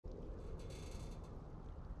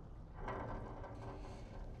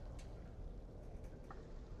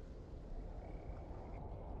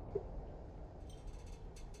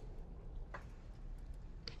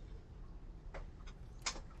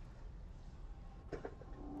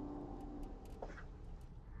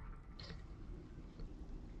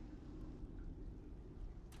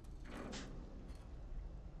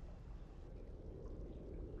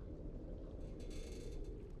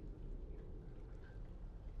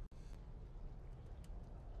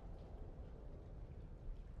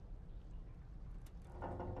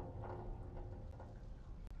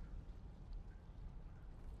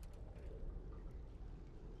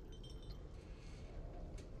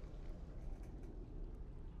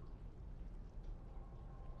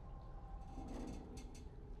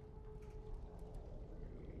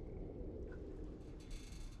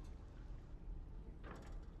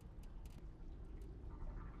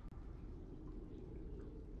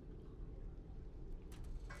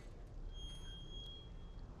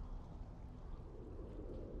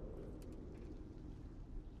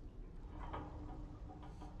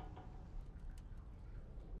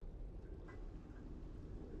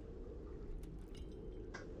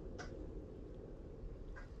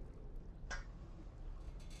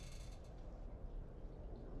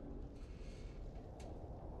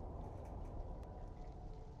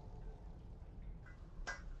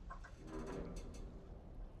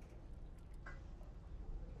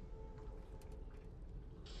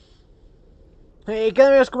¿Qué tal,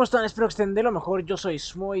 amigos? ¿Cómo están? Espero que estén de lo mejor. Yo soy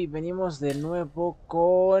Smo y venimos de nuevo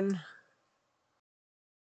con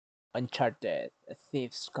Uncharted,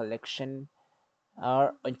 Thieves Collection,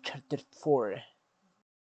 or Uncharted 4,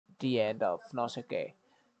 The End of no sé qué.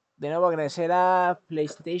 De nuevo agradecer a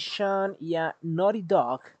PlayStation y a Naughty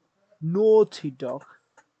Dog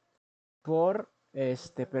por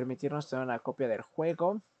permitirnos tener una copia del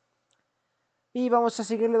juego. Y vamos a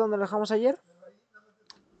seguirle donde lo dejamos ayer.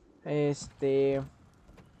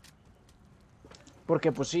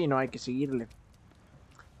 Porque pues sí, no hay que seguirle.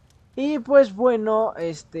 Y pues bueno,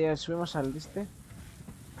 subimos al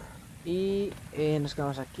y nos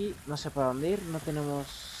quedamos aquí. No sé para dónde ir. No tenemos.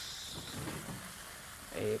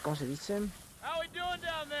 ¿Cómo se dice?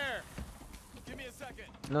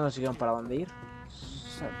 No nos dijeron para dónde ir.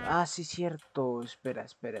 Ah, sí, cierto. Espera.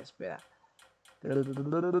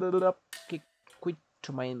 Quit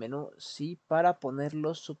to main menú. Sí, para poner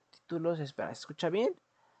los subtítulos. Espera, ¿se escucha bien?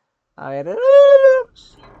 A ver.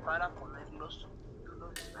 Sí, para poner los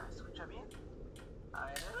subtítulos. Espera, ¿se escucha bien? A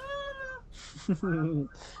ver.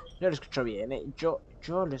 Yo lo escucho bien, ¿eh? Yo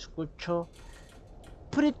lo escucho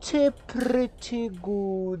pretty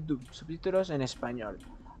good. Subtítulos en español.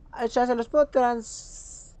 O sea, se los puedo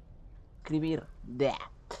transcribir.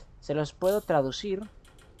 Se los puedo traducir,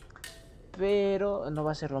 pero no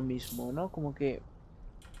va a ser lo mismo, ¿no? Como que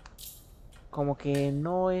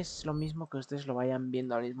no es lo mismo que ustedes lo vayan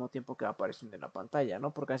viendo al mismo tiempo que va apareciendo en la pantalla,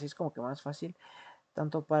 ¿no? Porque así es como que más fácil,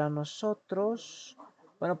 tanto para nosotros.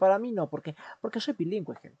 Bueno, para mí no, porque soy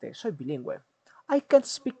bilingüe, gente. Soy bilingüe. I can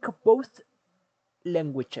speak both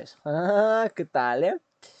languages. Ah, ¿qué tal, eh?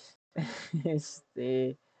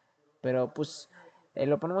 Este, pero pues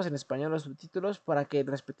lo ponemos en español los subtítulos para que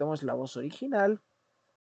respetemos la voz original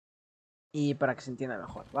y para que se entienda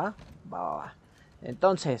mejor, ¿va? Va.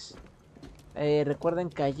 Entonces, recuerden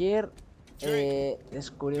que ayer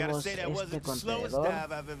descubrimos este contenedor.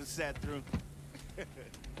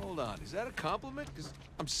 Hold on, is that a compliment? Because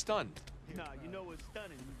I'm stunned.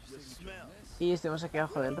 Y estuvimos aquí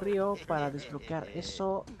abajo del río para desbloquear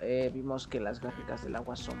eso. Vimos que las gráficas del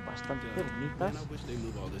agua son bastante bonitas,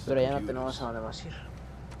 pero ya no tenemos a dónde más ir.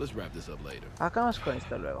 Acabamos con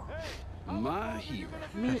esto luego.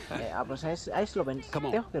 Pues ahí lo ven.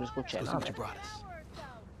 Tengo que lo escuché, ¿no? A ver.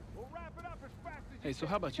 Hey, so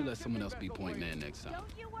how about you let someone else be point man next time?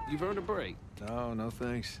 You've earned a break. No,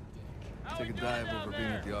 thanks. Take a dive over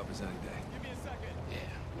being at the office any day. Yeah,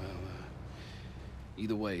 well,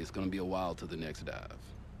 either way, it's gonna be a while till the next dive. What are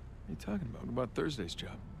you talking about? What about Thursday's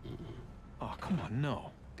job? Oh, come on,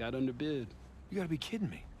 no. Got underbid. You gotta be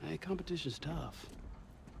kidding me. Hey, competition's tough.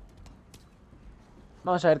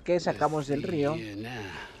 Vamos a ver qué sacamos del río.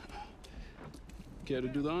 Care to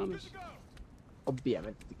do the honors?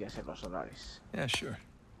 Obviamente tiene que ser los honores. Yeah, sure.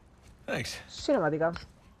 Thanks. Cinemática.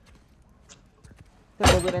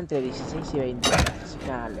 Esto dura entre 16 y 20 horas, así que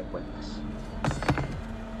dale cuentas.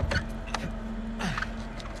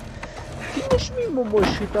 ¿Tienes mi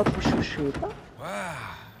momoshita pushashita?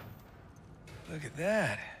 Wow. Look at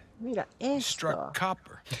that. Mira You esto. struck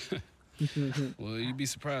copper. Well, you'd be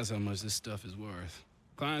surprised how much this stuff is worth.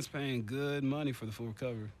 Clients paying good money for the full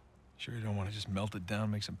recovery. Sure you don't want to just melt it down,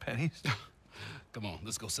 make some pennies? Come on,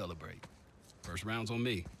 let's go celebrate. First round's on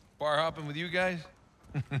me. Bar hopping with you guys?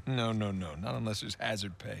 No. Not unless there's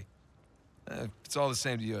hazard pay. If it's all the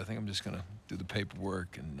same to you, I think I'm just gonna do the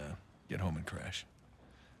paperwork and get home and crash.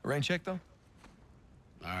 A rain check, though?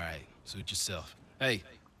 All right, suit yourself. Hey,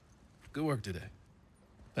 good work today.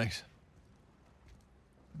 Thanks.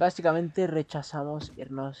 Básicamente rechazamos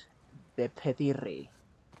irnos de pedirri.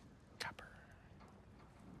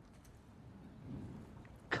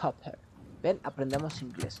 Copper. Ven, aprendemos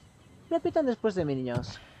inglés. Repitan después de mí,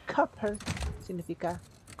 niños. Copper significa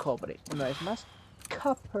cobre. Una vez más,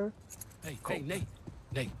 copper. Hey, Nate,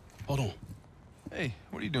 hold on. Hey,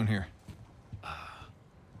 what are you doing here? I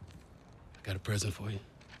got a present for you.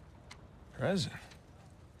 Present?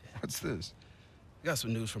 What's this? Got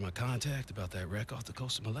some news from my contact about that wreck off the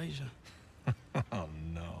coast of Malaysia. Oh,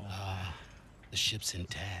 no. The ship's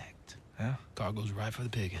intact. Yeah? Cargo's right for the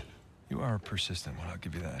picking. You are a persistent one, I'll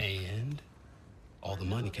give you that. And all the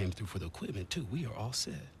money came through for the equipment, too. We are all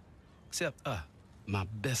set. Except, my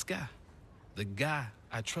best guy. The guy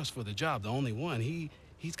I trust for the job, the only one.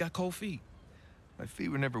 He's got cold feet. My feet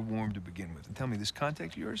were never warm to begin with. And tell me, this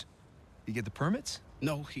contact of yours, you get the permits?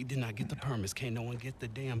 No, he did not get the permits. Can't no one get the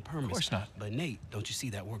damn permits. Of course not. But Nate, don't you see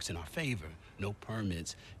that works in our favor? No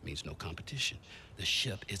permits means no competition. The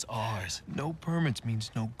ship is ours. No permits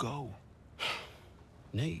means no go.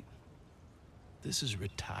 Nate, this is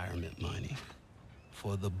retirement money.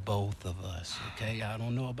 For the both of us, okay? I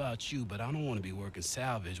don't know about you, but I don't want to be working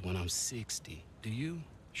salvage when I'm 60. Do you?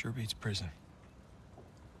 Sure beats prison.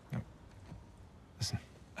 No. Listen,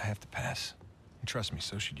 I have to pass. And trust me,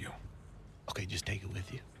 so should you. Okay, just take it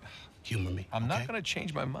with you. Humor me. I'm okay? not gonna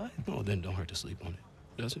change my mind. Oh, then don't hurt to sleep on it.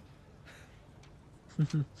 Does it?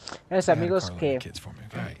 Es I had a amigos car load que, of kids for me,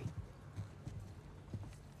 okay? All right.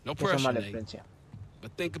 No que son pressure, mala Nate. influencia.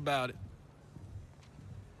 But think about it.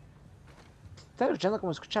 ¿Estás escuchando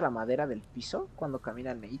cómo escucha la madera del piso cuando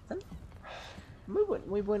camina Nathan? Muy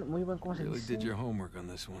buen, ¿cómo se Really dice? did your homework on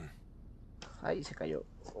this one. Ahí se cayó.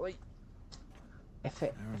 Uy. F.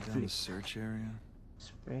 Narrowed down the Flip. search area.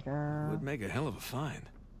 Espera. Would make a hell of a find.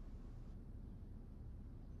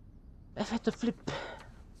 Efecto flip.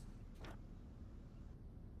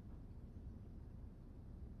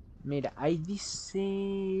 Mira, ahí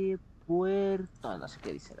dice puerto. No sé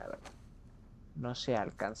qué dice, la verdad. No se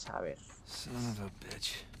alcanza a ver. Son of a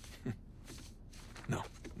bitch. No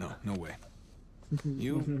way.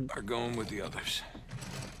 You are going with the others.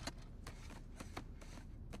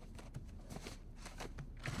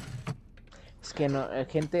 Es que no,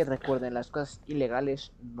 gente, recuerden, las cosas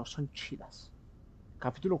ilegales no son chidas.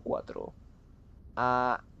 Capítulo 4.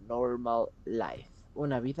 A normal life.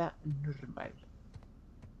 Una vida normal.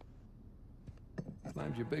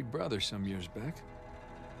 Climbed your big brother some years back.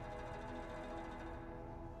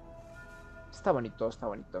 Está bonito, está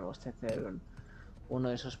bonito. Me gusta tener uno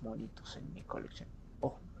de esos monitos en mi colección.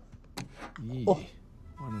 Oh, Yee. Oh.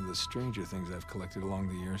 One of the stranger things I've collected along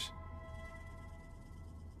the years.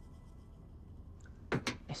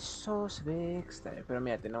 eso se ve extraño. Pero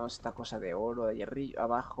mira, tenemos esta cosa de oro de ahí arriba,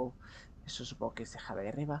 abajo. Eso supongo que es de ahí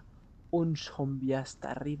arriba. Un zombie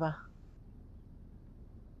hasta arriba.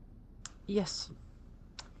 Y así.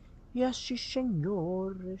 Y así,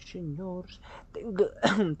 señores, señores.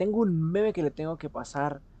 Tengo un meme que le tengo que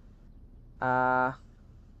pasar a...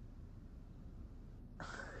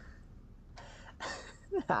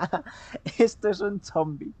 Esto es un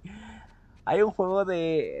zombie. Hay un juego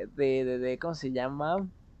de ¿cómo se llama?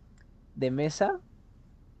 De mesa.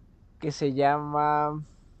 Que se llama...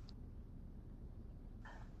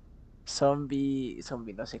 Zombie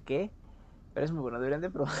no sé qué. Pero es muy bueno, deberían de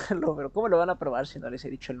probarlo. Pero ¿cómo lo van a probar si no les he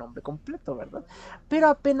dicho el nombre completo, verdad? Pero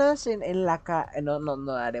apenas en la...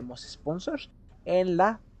 No haremos sponsors. En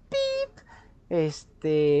la...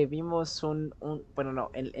 Vimos bueno,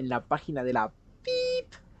 no, en la página de la...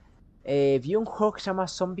 vi un juego que se llama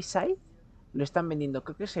Zombicide. Lo están vendiendo,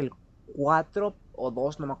 creo que es el 4 o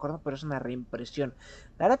 2, no me acuerdo, pero es una reimpresión.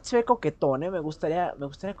 La verdad se ve coquetón, me gustaría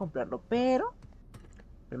comprarlo, pero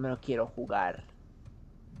primero quiero jugar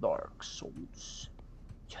Dark Souls.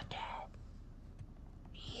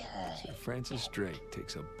 Sir Francis Drake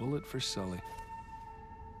takes a bullet for Sully.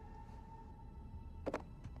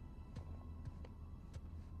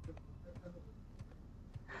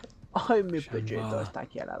 Ay, mi pecho Shambhala. está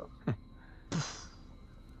aquí al lado.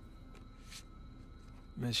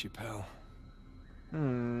 Miss you, pal.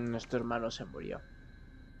 Nuestro hermano se murió.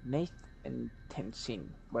 Nathan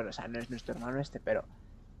Tenzin. Bueno, o sea, no es nuestro hermano pero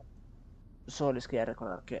solo les quería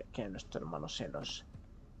recordar que nuestro hermano se nos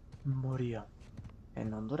murió.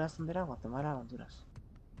 ¿En Honduras? ¿Dónde era? Guatemala, Honduras.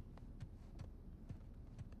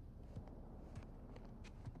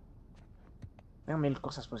 Tengo mil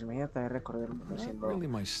cosas, pues imagínate recordar el mundo Not siendo... really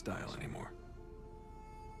my style anymore.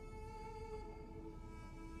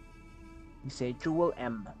 Dice Jewel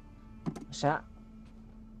M. O sea,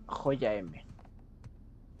 joya M.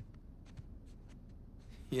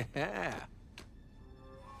 Yeah.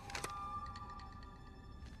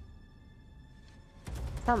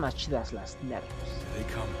 Están más chidas las nerfs. They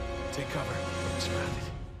come. Take cover. I'm surrounded.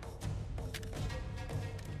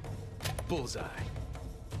 Bullseye.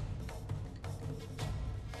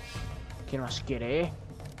 ¿Quién más quiere,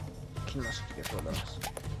 ¿Quién más quiere problemas?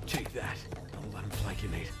 Take that. Don't let him flank you,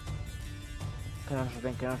 Nate. Que no nos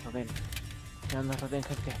roden, que no nos roden. Que no nos roden,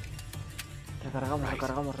 gente. Recargamos, Right.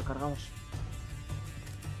 recargamos.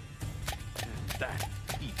 And that.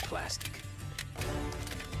 Eat plastic.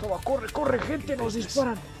 Toma, corre, gente, nos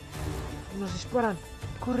disparan.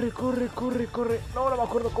 Corre. No me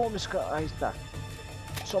acuerdo cómo me escapa. Ahí está.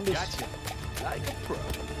 Zombies. Gotcha. Like a pro.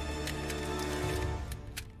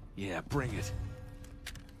 Yeah, bring it.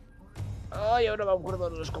 Ay, ahora me acuerdo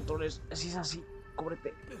de los controles. Si es así,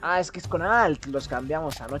 cúbrete. Ah, es que es con Alt. Los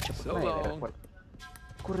cambiamos anoche porque nadie me recuerda.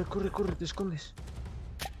 Corre, te escondes.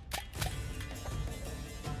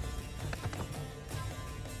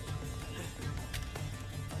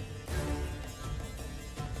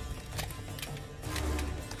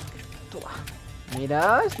 Toma.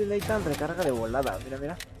 Mira, Nathan recarga de volada.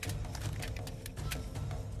 Mira.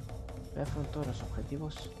 Me fueron todos los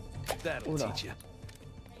objetivos. That'll 1, teach you.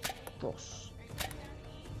 2,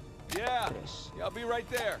 Yeah. 3. Yeah, I'll be right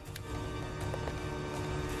there.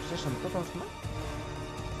 ¿Esos son todos, no?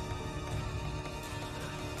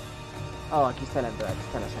 Oh, aquí está la entrada, aquí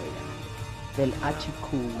está la salida. Del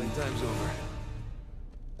HQ. My time's over.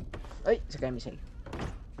 ¡Ay! Se cae mi cel.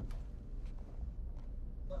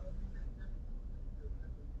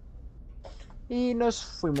 Y nos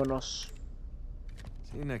fuimos.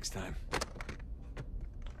 See you next time.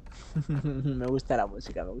 Me gusta la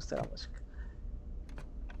música, me gusta la música.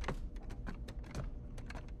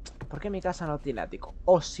 ¿Por qué mi casa no tiene ático?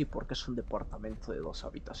 Oh, sí, porque es un departamento de 2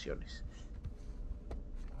 habitaciones.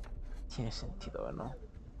 Tiene sentido, ¿no?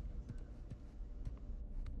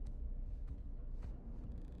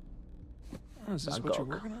 Oh, is this what you're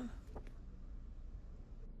Bangkok. working on?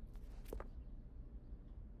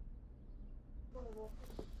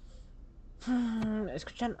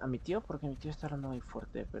 ¿Escuchan a mi tío? Porque mi tío está hablando muy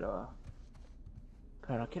fuerte, pero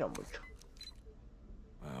lo quiero mucho.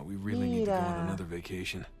 Wow, we really need to go on Mira. another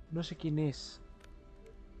vacation. No sé quién es.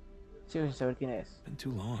 Sigo sin saber quién es. Been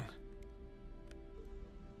too long.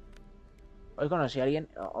 Hoy conocí a alguien,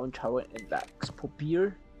 a un chavo en la Expo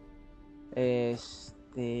Beer,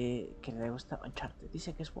 que le gusta Uncharted.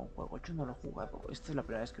 Dice que es buen juego. Yo no lo he jugado. Esta es la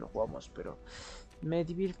primera vez que lo jugamos, pero me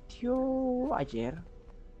divirtió ayer.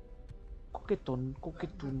 Coquetón,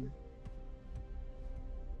 coquetón.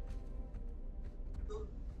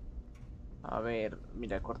 A ver,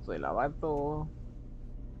 mira el cuarto de lavado.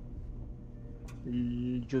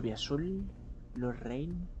 Lluvia azul.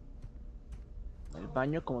 Lorraine. El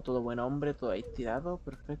baño, como todo buen hombre, todo ahí tirado.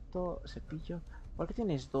 Perfecto. Cepillo. ¿Por qué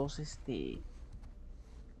tienes dos,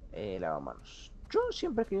 lavamanos? Yo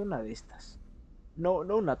siempre quería una de estas. No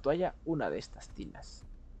una toalla, una de estas tinas.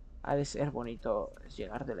 Ha de ser bonito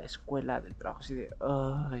llegar de la escuela, del trabajo, así de...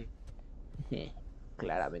 Ay,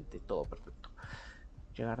 claramente, todo perfecto.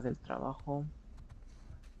 Llegar del trabajo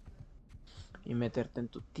y meterte en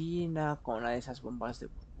tu tina con una de esas bombas de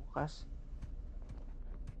burbujas.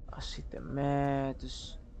 Así te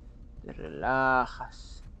metes, te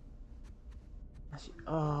relajas. Así,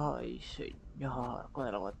 ay señor, con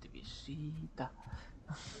el agua tibiecita.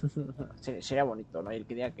 Sería bonito, ¿no? Y el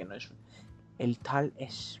que diga que no es... El tal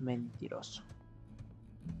es mentiroso.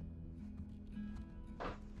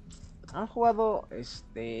 ¿Han jugado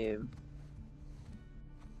Tienen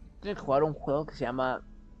que jugar un juego que se llama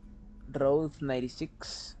Road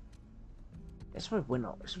 96. Es muy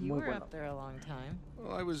bueno, es You muy were bueno. up there a long time.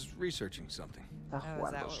 Well, I was researching something. Está Oh, is that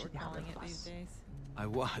jugando, what sí, we're déjame calling en it these paz. days? I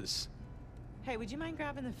was. Hey, would you mind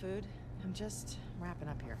grabbing the food? I'm just wrapping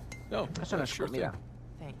up here. No, Eso no es sure comida. thing.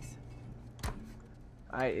 Thanks.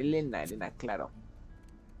 Ay, Elena, claro.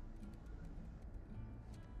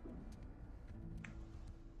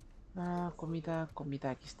 Ah, comida,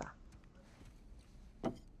 aquí está.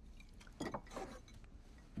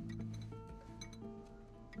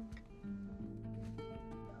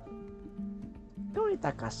 Qué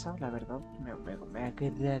bonita casa, la verdad, me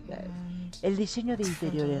agrada. El diseño de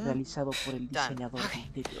interiores realizado por el diseñador de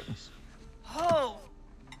interiores. Oh,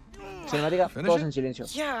 Cinemática, Finish todos it? en silencio.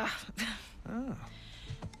 yeah. Oh.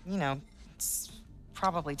 You know, it's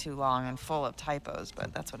probably too long and full of typos,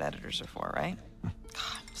 but that's what editors are for, right? God,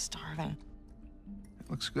 I'm starving. It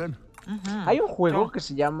looks good. Hay un juego que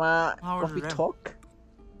se llama Ahora Coffee bien. Talk.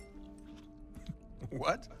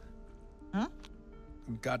 What? Huh?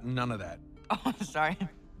 Got none of that. Oh, sorry.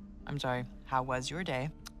 I'm sorry. How was your day?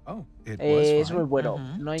 Oh, it Es was muy fine. bueno.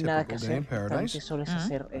 No hay nada que Typical day in hacer. paradise. Solamente sueles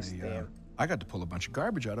hacer I got to pull a bunch of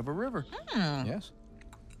garbage out of a river. Yes.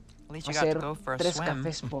 At least you got to hacer go for a 3 swim.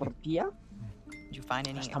 cafés por día. Did you find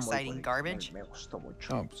any Está muy exciting bonito. garbage? Me gustó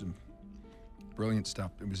mucho. Oh, some brilliant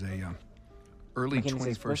stuff. It was a early Imagínense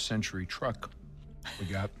 21st después. century truck we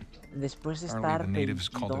got. Después de Apparently estar the natives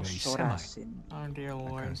called it a 22 horas en Oh, dear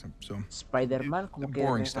Lord. So Spider-Man, como que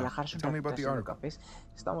boring stuff. relajarse un Tell me ratito about the haciendo article. cafés.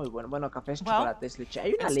 Está muy bueno. Bueno, cafés, Well, chocolates, leche.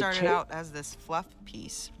 Hay una It started leche. out as this fluff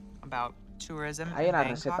piece about tourism Hay in una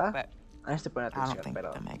Bangkok, receta. but A este pone I don't atención, think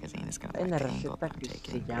pero the magazine is going to hay like una the angle receta that I'm que se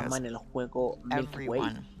taking llama en because el juego Milky Way,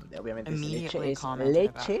 everyone donde obviamente es leche, immediately es commented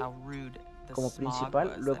about leche how rude the como smog principal,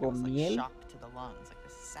 was, that luego it was like miel shock to the lungs, like the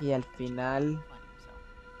second y al that you final got on plane,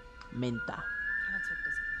 so menta. kinda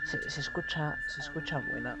took this Se U-turn. escucha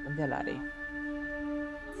buena, un día la haré.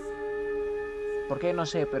 ¿Por qué? No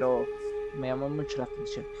sé, pero me llamó mucho la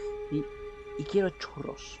atención. Y quiero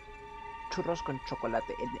churros. Churros con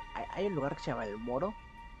chocolate. Hay un lugar que se llama El Moro.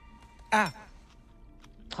 Ah,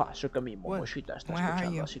 Sé que mi momoshita está Where are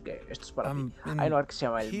escuchando, you? así que esto es para I'm ti. in Hay un lugar que se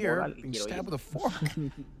llama El Moro here al que being quiero stabbed ir. with a fork.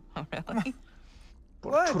 oh, really?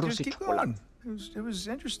 Por What? churros Just y keep chocolate. going. It was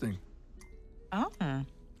interesting. Oh,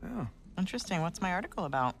 Oh. interesting. What's my article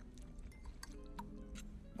about?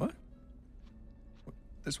 What?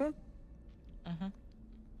 This one? Mm-hmm.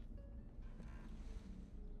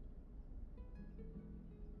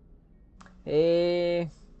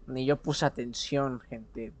 Ni yo puse atención,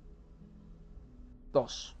 gente.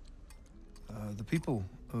 2. The people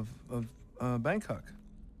of Bangkok,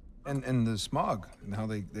 and the smog, and how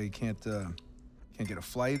they can't get a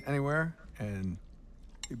flight anywhere, and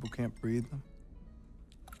people can't breathe.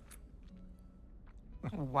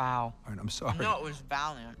 Wow. All right, I'm sorry. No, it was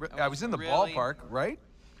valiant. It I was in the really ballpark, right?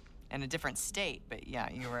 in a different state, but yeah,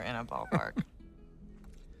 you were in a ballpark.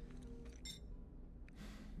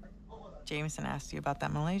 Jameson asked you about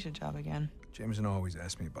that Malaysia job again. Jameson always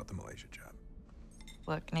asks me about the Malaysia job.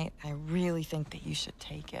 Look, Nate, I really think that you should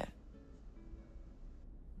take it.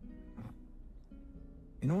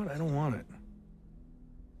 You know what? I don't want it.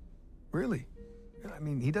 Really. I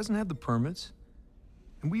mean, he doesn't have the permits.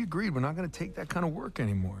 And we agreed we're not going to take that kind of work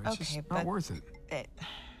anymore. It's Okay, just not worth it.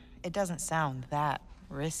 It doesn't sound that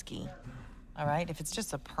risky. All right? If it's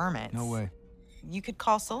just a permit. No way. You could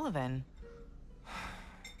call Sullivan.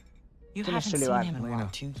 You Tienes haven't seen him in, Elena.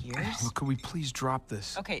 what, 2 years? Look, could we please drop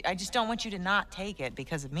this? Okay, I just don't want you to not take it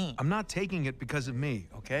because of me. I'm not taking it because of me,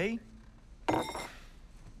 okay? I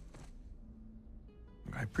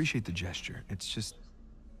appreciate the gesture. It's just...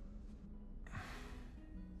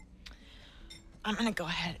 I'm gonna go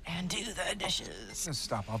ahead and do the dishes.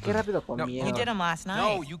 Stop, I'll do Qué it. rápido No, comieron. You did them last night.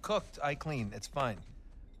 No, you cooked. I cleaned. It's fine.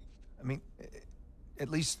 I mean, at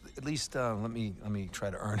least, let me try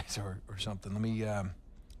to earn it or something. Let me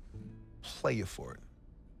play you for it.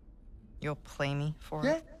 You'll play me for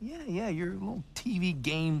Yeah, it? yeah. Your little TV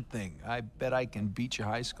game thing. I bet I can beat your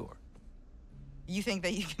high score. You think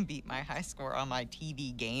that you can beat my high score on my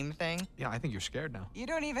TV game thing? Yeah, I think you're scared now. You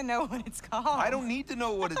don't even know what it's called. I don't need to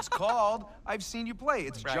know what it's called. I've seen you play.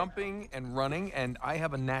 It's Right. jumping and running, and I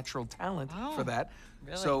have a natural talent Oh, for that.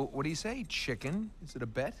 really? So, what do you say? Chicken? Is it a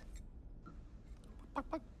bet?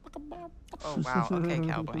 Oh, wow. Okay,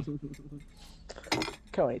 cowboy.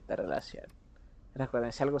 Qué bonita relación.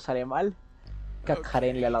 Recuerden, si algo sale mal,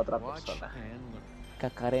 cacarenle a la otra persona.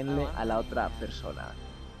 Cacarenle a la otra persona.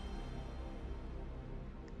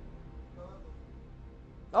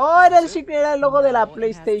 Oh, era el logo de la No,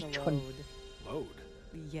 it has to PlayStation. Load.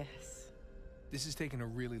 Yes. This is taking a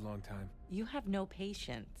really long time. You have no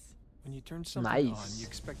patience. When you turn something on, you Nice.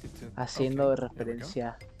 expect it to... Haciendo Okay, there we go.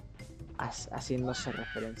 referencia. Haciéndose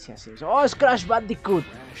referencia así. Oh, es Crash Bandicoot.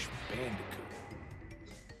 Crash Bandicoot.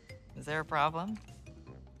 Is there a problem?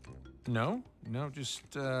 No, just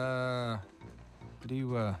how do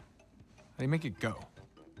you make it go?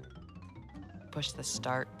 Push the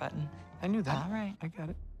start button. I knew that. All right. I got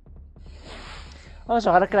it. Vamos a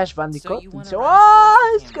jugar a Crash Bandicoot. you wanna Dice, run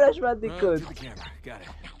 ¡oh! towards Es the Crash Run to Bandicoot. the camera. Got it.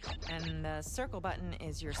 And the circle button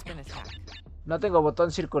is your spin attack. No tengo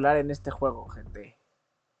botón circular en este juego, gente.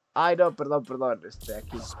 Ay, no, perdón.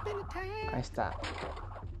 Aquí. Ahí está.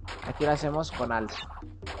 Aquí lo hacemos con Alt.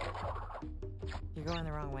 You're going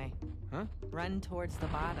the wrong way. Huh? Run towards the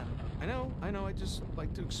bottom. I know. I just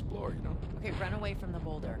like to explore, you know? Okay, run away from the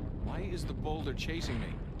boulder. Why is the boulder chasing me?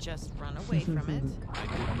 Just run away from it. I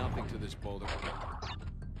did nothing to this boulder.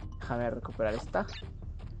 Déjame recuperar esta.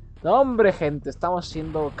 No, hombre, gente. Estamos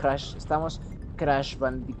Crash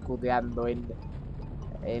Bandicooteando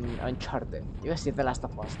en Uncharted. Iba a decir The Last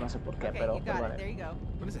of Us, no sé por qué, Okay, pero you got it. vale. There you go.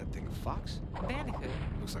 What is that thing, a fox? A bandicoot.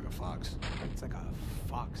 Looks like a fox. It's like a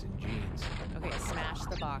fox in jeans. Okay, smash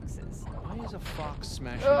the boxes. Why is a fox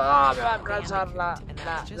smashing ¡Ah! Me va a Bandicoot, alcanzar la and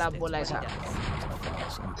that's just- it's bola what he esa. does. a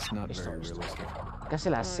fox? It's not Listo, very listo. realistic. Casi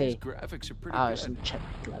la These sé. graphics are pretty Ah, good. es un chat.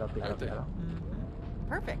 Claro. Aren't they?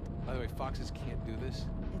 Perfect. By the way, foxes can't do this.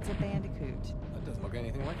 It's a bandicoot. That doesn't look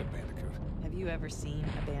anything like a bandicoot. Have you ever seen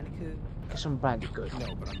a bandicoot? Es un Bandicoot.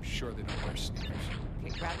 No, but I'm sure they don't wear sneakers.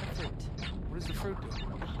 Okay, grab the fruit. What does the fruit do?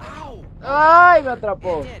 Ow! ¡Ay! Me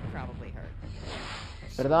atrapó. It did probably hurt.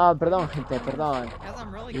 Perdón, gente, perdón. Because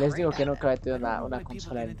I'm really Les digo great que at nunca he it. tenido I don't know una why people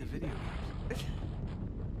consola get en into video games.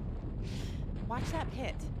 Watch that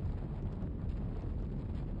pit.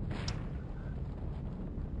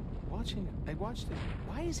 I watched it.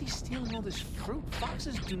 Why is he stealing all this fruit?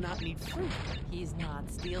 Foxes do not need fruit. He's not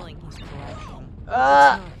stealing, he's collecting.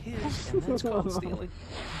 ¡Ah! It's not his, and that's called stealing.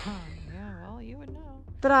 Yeah, well, you would know.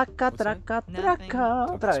 Traca, What's that? traca, Nothing. traca.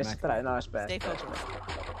 Otra vez, Smack. otra vez. No, espera. Stay focused.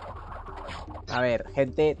 A ver,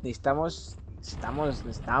 gente, necesitamos.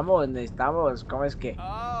 ¿Cómo es que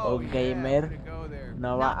Oh, un yeah, gamer way to go there.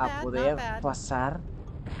 no va Not a bad, poder not bad. pasar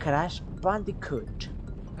Crash Bandicoot?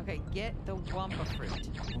 Okay, get the Wumpa fruit.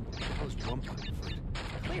 What the hell is Wumpa fruit?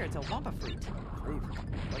 Clearly, here. It's a wampa fruit. Fruit.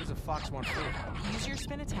 Why does a fox want fruit? Use your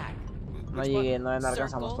spin attack. No llegué, no alcanzamos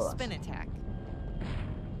Circle todas. spin attack.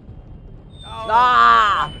 Oh,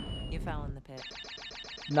 ¡Ah! You fell in the pit.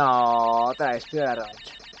 No, otra vez, pido la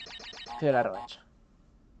revancha. Pido la revancha.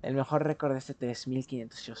 El mejor récord de este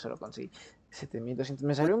 3500 yo solo conseguí 7200.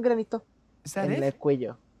 Me salió un granito Is that en it? el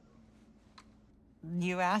cuello.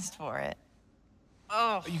 You asked for it.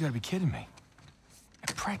 Oh. You gotta be kidding me.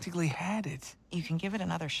 I practically had it. You can give it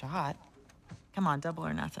another shot. Come on, double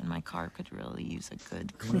or nothing. My car could really use a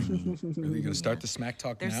good clean. Are you gonna start the smack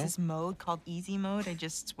talk There's now? this mode called easy mode. I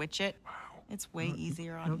just switch it. It's way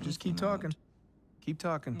easier on No, just easy keep mode. talking. Keep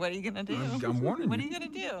talking. What are you gonna do? I'm warning What are you. you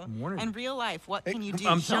gonna do? I'm warning you. In real life, what Hey, can you do?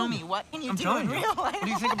 I'm Show telling me. you. What can you I'm do telling in you. real life? What do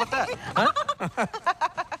you think about that?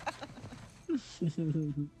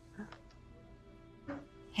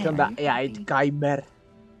 ¿Qué onda? AI Gamer.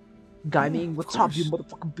 Gaming, what's up, you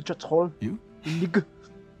motherfucking bitch asshole? You? Nigga.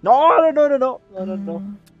 No.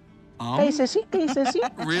 ¿Qué dices sí? ¿Qué dices sí?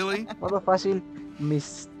 Really? Modo fácil,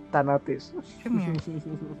 mis tanates. Come here.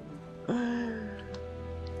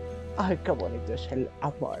 Ay, qué bonito es el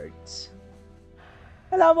amor.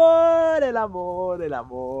 El amor, el amor, el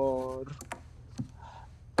amor.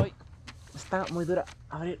 Ay, está muy dura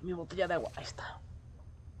abrir mi botella de agua. Ahí está.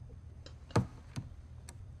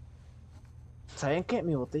 ¿Saben que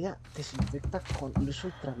mi botella desinfecta con luz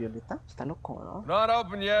ultravioleta? Está loco, ¿no? Not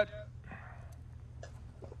open yet.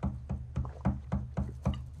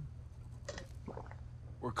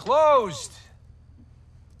 We're closed.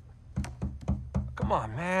 Come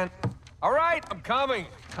on, man. All right, I'm coming.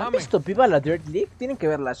 ¿Han Coming. visto Viva la Dirt League? Tienen que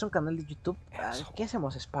verla, es un canal de YouTube. ¿Qué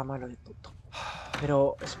hacemos? Spam a lo de tuto.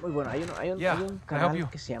 Pero es muy bueno. Hay un Yeah, hay un can I help you? canal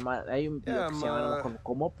que se llama. Hay un video que se llama, no me acuerdo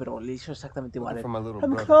cómo, pero le hizo exactamente igual. For my little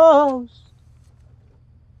I'm brother. close.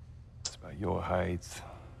 It's about your height,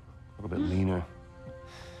 a little bit leaner.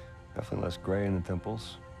 Definitely less gray in the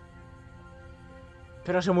temples.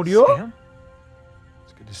 ¿Pero se murió? Sam?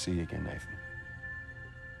 It's good to see you again, Nathan.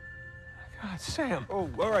 God, Sam. Oh,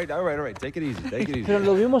 all right. Take it easy. Take it easy. Pero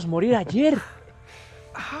lo vimos morir ayer.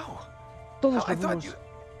 How? Todos I lo thought vimos. you.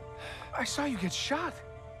 I saw you get shot.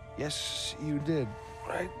 Yes, you did.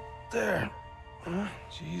 Right there.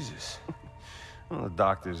 Jesus. Well, the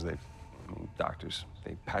doctors, they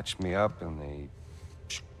patched me up and they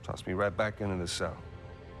tossed me right back into the cell.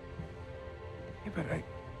 Yeah, but I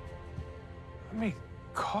made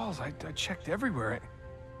calls. I checked everywhere.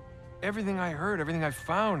 Everything I heard, everything I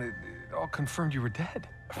found, it all confirmed you were dead.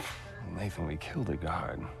 Nathan, we killed a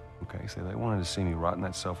guard. Okay, so they wanted to see me rot in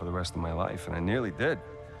that cell for the rest of my life, and I nearly did.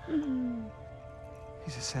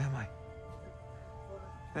 Jesus, Sam, Man,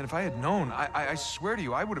 if I had known, I swear to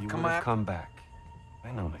you, I would have You come would have out. come back. I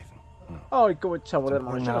know, Nathan. I know. Ay, qué buen sabor, What's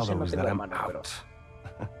hermano. important Yo now, no sé, though, no is tengo that la I'm mano, pero. out.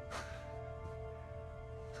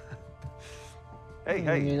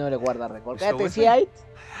 Hey. Y no le guarda récord. You still Cállate, with ¿sí me? hay?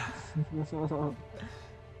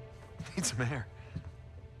 Need some air.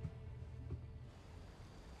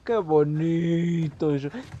 Qué bonito eso.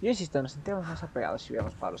 Yo insisto, nos sentíamos más apegados si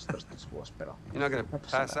hubiéramos jugado los otros dos juegos, pero. You're not gonna No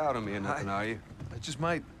pasa pass nada. out on me or nothing, are you? I just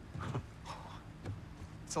might.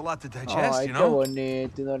 It's a lot to digest, Ay, you qué know?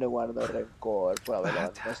 bonito, y no le guardo rencor por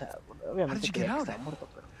haberlo. O sea, How obviamente did you creía get que out? estaba muerto,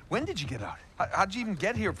 pero. When did you get out? How'd you even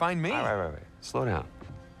get here? Find me? All right. Slow down.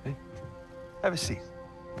 Hey, have a seat.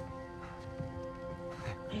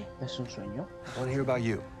 ¿Es un sueño? I want to hear about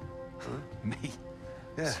you. Me?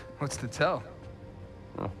 Yeah. What's to tell?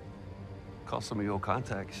 Call some of your old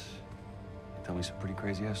contacts. Tell me some pretty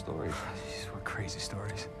crazy-ass stories. These were crazy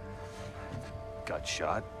stories. Got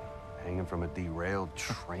shot, hanging from a derailed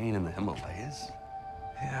train in the Himalayas.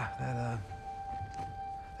 Yeah,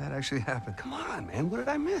 that actually happened. Come on, man. What did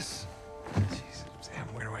I miss? Jesus, Sam,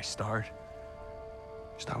 where do I start?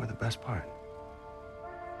 Start with the best part.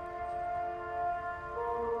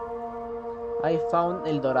 I found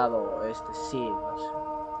El Dorado, sí, no sé.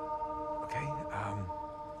 Okay,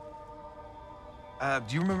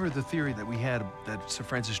 do you remember the theory that we had that Sir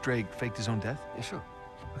Francis Drake faked his own death? Yeah, sure.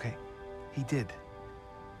 Okay, he did.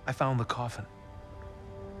 I found the coffin.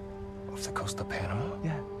 Off the coast of Panama?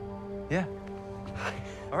 Yeah.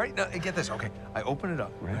 All right, now get this. Okay, I open it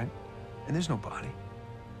up, Right. and there's no body,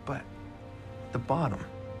 but the bottom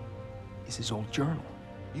is his old journal.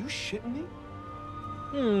 You shitting me?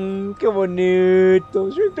 Qué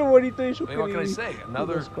bonito. Sí, qué bonito eso. I mean, what can I querido. say?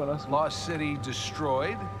 Another Los corazones. lost city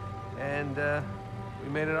destroyed, and we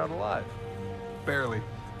made it out alive. Barely.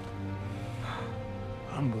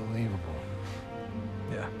 Unbelievable.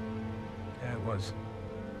 Yeah, it was.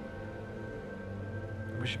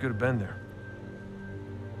 I wish you could have been there.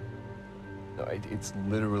 No, it's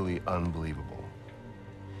literally unbelievable.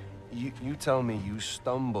 You tell me you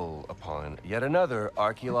stumble upon yet another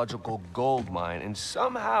archaeological gold mine, and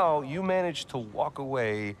somehow you manage to walk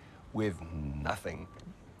away with nothing.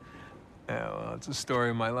 Yeah, well, it's a story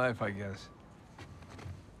of my life, I guess.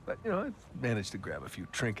 But, you know, I've managed to grab a few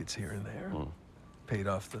trinkets here and there. Paid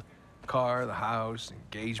off the car, the house,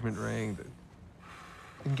 engagement ring,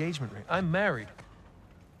 Engagement ring. I'm married.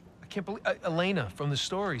 I can't believe... Elena from the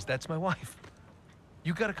stories, that's my wife.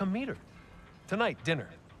 You gotta come meet her. Tonight, dinner.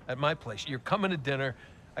 At my place. You're coming to dinner.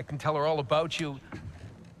 I can tell her all about you.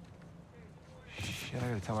 Shit, I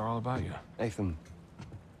gotta tell her all about you. Nathan,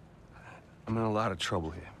 I'm in a lot of trouble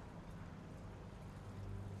here.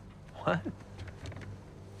 What? What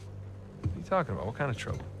are you talking about? What kind of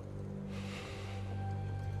trouble?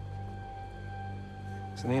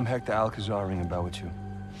 Does the name Hector Alcazar ring a bell with you?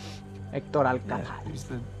 Héctor Alcázar. He's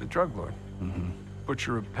the drug lord.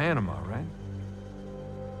 Butcher of Panama, right?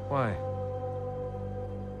 Why?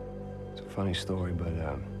 It's a funny story, but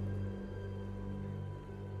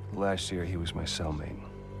last year he was my cellmate.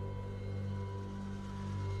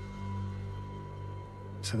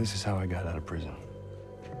 So this is how I got out of prison.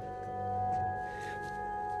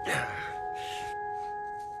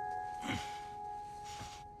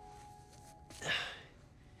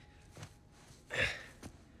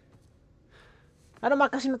 Ah, no,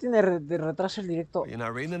 casi no tiene de retraso el directo. You're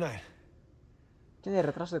not reading tonight? Tiene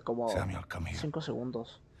retraso de como Samuel, come here. 5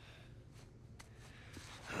 segundos.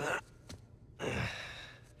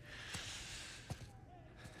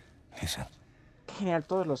 Listen. Qué genial,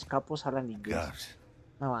 todos los capos hablan inglés. Guards.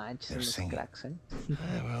 No manches, son They're los singing. cracks, ¿eh?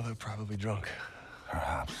 Well, they're probably drunk.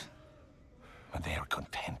 Perhaps. But they are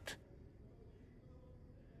content.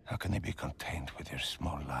 How can they be content with their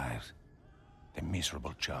small lives? Their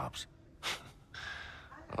miserable jobs?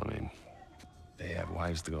 I mean, they have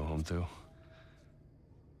wives to go home to.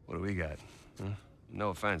 What do we got? Huh? No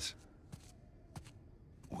offense.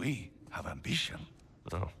 We have ambition.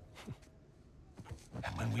 Oh.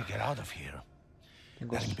 And when we get out of here,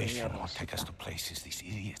 Tengo that ambition sueño, will take us to places these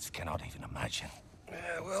idiots cannot even imagine.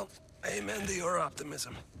 Yeah, well, amen to your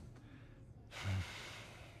optimism.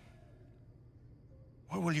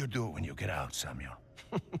 What will you do when you get out, Samuel?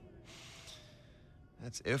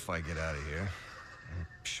 That's if I get out of here.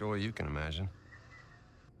 I'm sure you can imagine.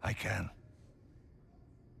 I can.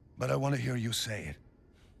 But I want to hear you say it.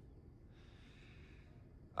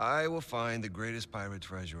 I will find the greatest pirate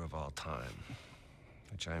treasure of all time,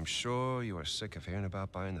 which I am sure you are sick of hearing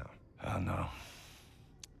about by now. Oh, no.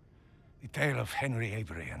 The tale of Henry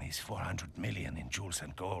Avery and his 400 million in jewels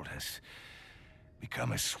and gold has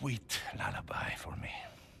become a sweet lullaby for me.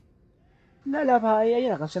 Lullaby, hay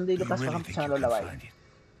una canción de Do you Lucas really Graham think que se you llama can Lullaby. find it?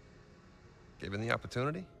 Given the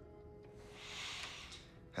opportunity?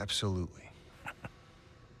 Absolutely.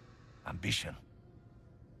 Ambition.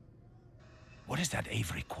 What is that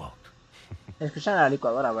Avery quote? Escuchan a la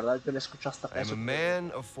licuadora, ¿verdad? Yo la escucho hasta I am casi. a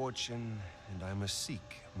man of fortune, and I must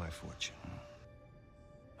seek my fortune.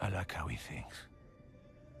 I like how he thinks.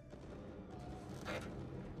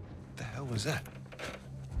 What the hell was that?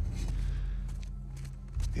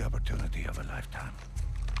 The opportunity of a lifetime.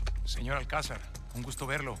 Señor Alcázar, un gusto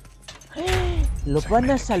verlo. Lo van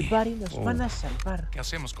a salvar y nos van a salvar. ¿Qué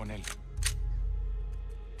hacemos con él?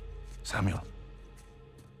 Samuel,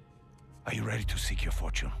 are you ready to seek your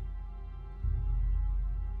fortune?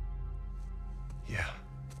 Yeah.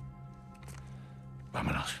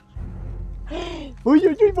 Vámonos. Uy,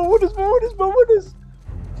 uy, uy, vámonos, vámonos, vámonos.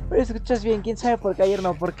 Oye, escuchas bien, quién sabe por qué ayer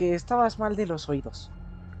no, porque estabas mal de los oídos.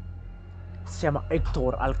 Se llama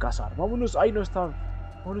Héctor Alcázar. Vámonos, ahí no está.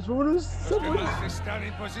 Vámonos, vámonos. vámonos. Están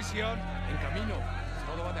en posición, en camino.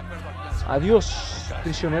 Todo va de acuerdo al plan. Adiós,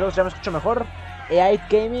 prisioneros, ya me escucho mejor. AI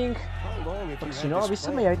Gaming. Porque si no,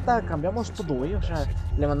 avísame y ahorita cambiamos todo, güey. O sea,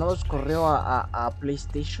 le mandamos correo a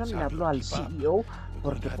PlayStation, le hablo al CEO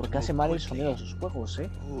porque hace mal el sonido de sus juegos, ¿eh?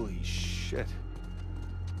 Holy shit.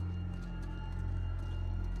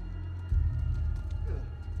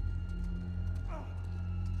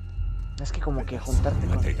 Es que como que juntarte con...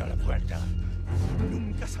 Mantén a la puerta.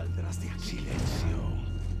 Nunca saldrás de aquí. Silencio.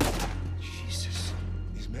 Jesus.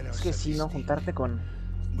 These men are Es que si no, sadistic. juntarte con...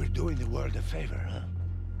 We're doing the world a favor, huh?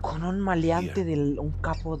 Con un maleante de un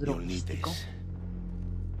capo You'll need droguístico. this.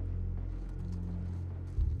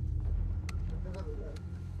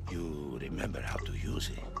 You remember how to use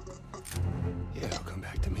it. Yeah, it'll come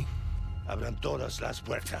back to me. Abran todas las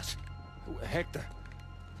puertas. Hector,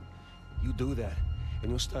 you do that, and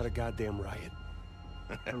you'll start a goddamn riot.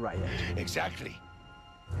 Riot. Exactly.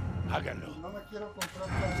 Háganlo.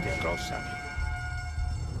 Stay close, Samuel.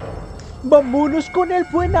 Vámonos con el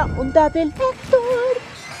buena onda del Héctor.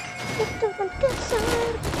 Héctor Alcázar.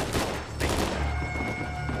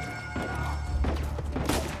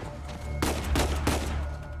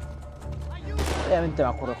 Obviamente me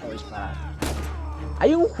acuerdo cómo disparar.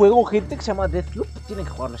 Hay un juego, gente, que se llama Deathloop. Tienen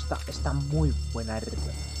que jugarlo, está muy buena.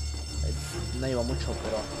 No lleva mucho,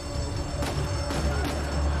 pero...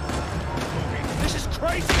 This is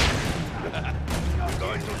crazy! You're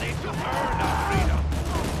going to need to earn our freedom.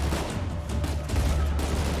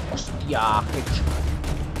 Hostia, hecho.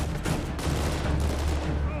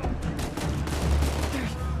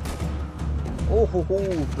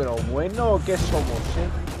 Pero bueno, ¿qué somos,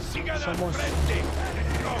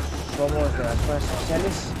 Somos de las fuerzas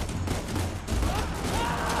especiales.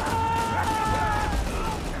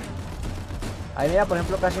 Ahí mira, por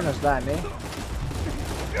ejemplo, casi nos dan,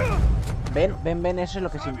 Ven, eso es lo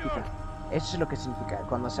que significa. Eso es lo que significa.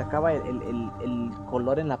 Cuando se acaba el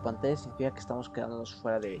color en la pantalla, significa que estamos quedándonos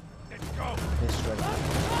fuera de suerte.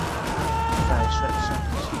 Fuera de suerte, sí.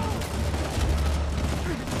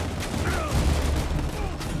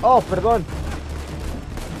 Oh, perdón.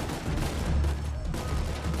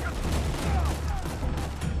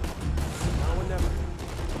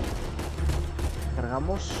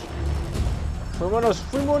 Cargamos. Fuímonos.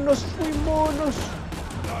 No es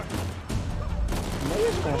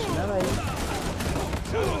como si nada ahí.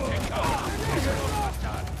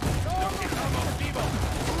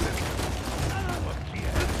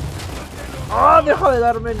 ¡Ah! ¡Deja de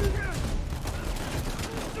darme!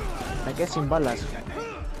 Me quedé sin balas.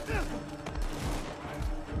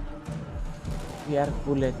 We are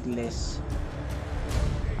bulletless.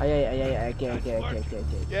 Ay, aquí.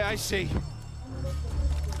 Yeah, I see.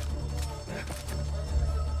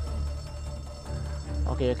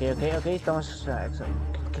 Ok, estamos...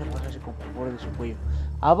 ¿Qué le pasa a ese compadre de su cuello?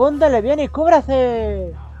 ¡Abóndale bien y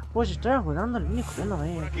cúbrase! Pues estoy jugando al niño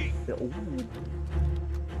cubriéndome. Pero,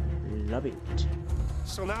 love it.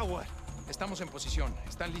 So now what? Estamos en posición.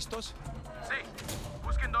 ¿Están listos? Sí.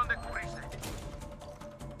 Busquen dónde cubrirse.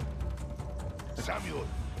 Samuel,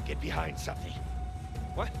 get behind something.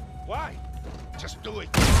 What? Why? Just do it.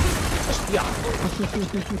 ¡Hostia! You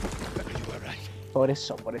were right. Por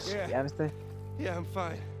eso. Yeah. Ya me estoy... Yeah, I'm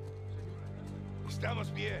fine.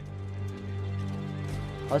 Estamos bien.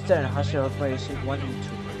 Hostia, and Hostia Operation 1 and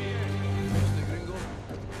 2.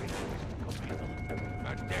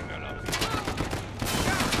 Manténgalo.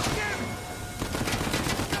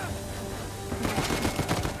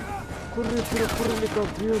 Corre,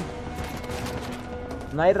 campeón.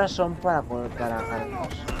 No hay razón para agarrarnos.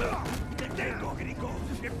 Te tengo, gringo.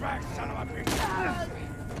 Get back, son of a bitch.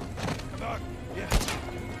 Come on. Yeah.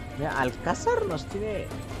 Mira, Alcázar nos tiene...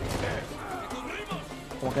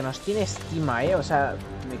 Como que nos tiene estima, o sea...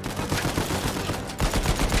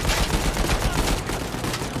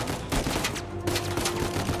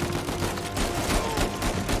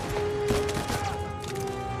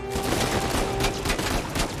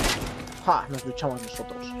 ¡Ja! Nos luchamos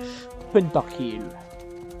nosotros. Pentakill.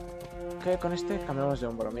 Ok, con este cambiamos de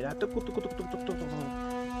hombro, mira.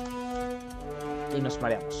 Y nos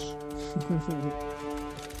mareamos.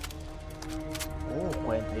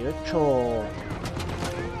 48.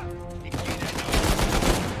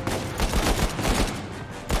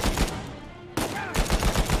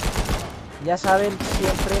 Ya saben,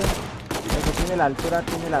 siempre el que tiene la altura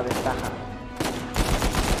tiene la ventaja.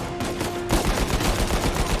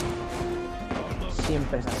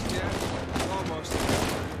 Siempre es así.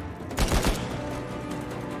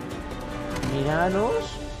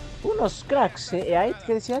 Míranos. Unos cracks, ¿eh?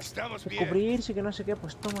 ¿Qué decías? De cubrirse, que no sé qué.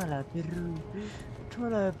 Pues tómala, perro.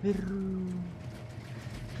 Tómala, perro.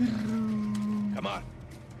 Come on.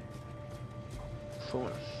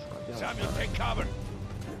 Vámonos. Samuel, take cover.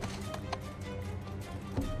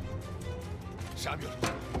 Samuel,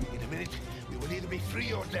 in a minute, we will either be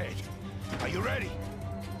free or dead. Are you ready?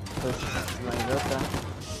 Pues no hay de otra.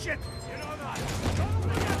 Shit! Get on that!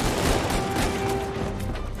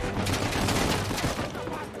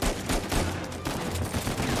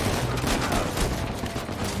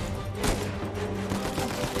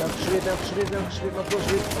 Tengo que subir, no puedo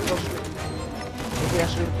subir. Voy a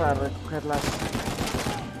subir para recoger las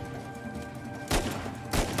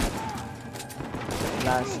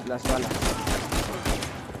balas.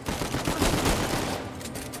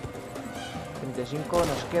 25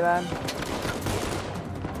 nos quedan.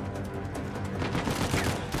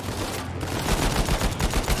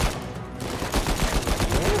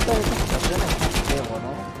 Esta situación es feo,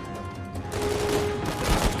 ¿no?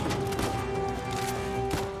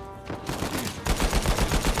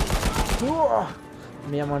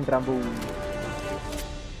 Me llaman Rambo.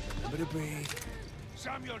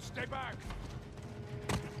 Samuel, stay back.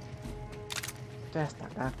 Ya está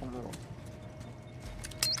acá como...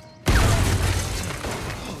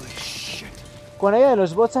 Con ayuda de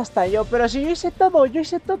los bots hasta yo. Pero si yo hice todo,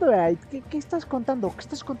 Aid. ¿Qué estás contando? ¿Qué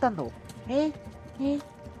estás contando? ¿Eh?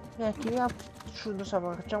 Aquí nos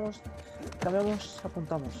agachamos, cambiamos,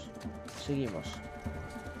 apuntamos. Seguimos.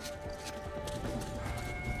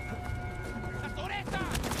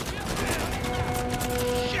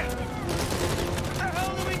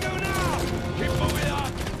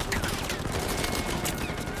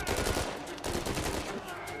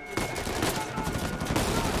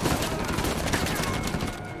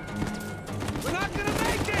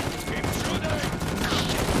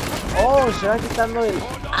 Oh, se va quitando el...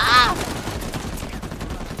 ¡Ah!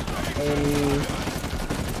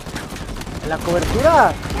 La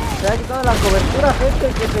cobertura. Se va quitando la cobertura,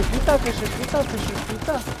 gente. Que se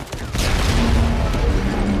quita.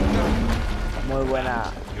 Muy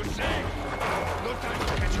buena.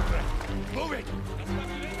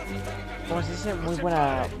 ¿Cómo se dice? Muy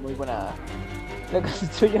buena. Lo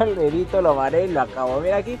construyo al dedito, lo amaré y lo acabo.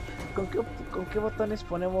 Mira aquí. ¿Con qué botones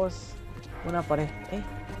ponemos una pared?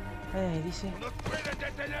 Dice.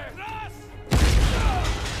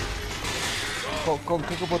 ¿Con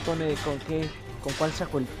qué botones? ¿Con cuál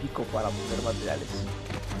saco el pico para mover materiales?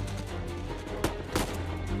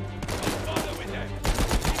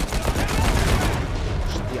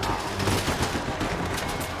 Hostia.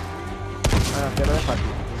 Bueno, pero de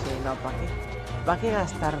fácil. Sí, no, ¿para qué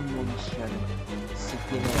gastar munición si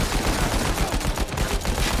tiene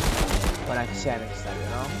para que sea necesario,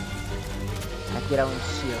 no? Aquí era un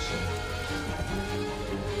sí o sí.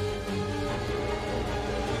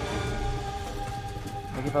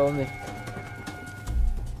 ¿Aquí para dónde?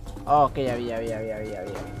 Oh, ok, ya vi.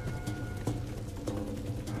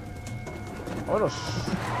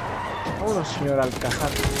 Vámonos, señor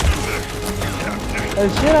Alcázar. El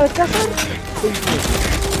señor Alcázar.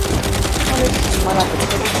 Mala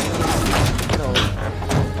persona.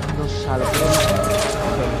 No salgo.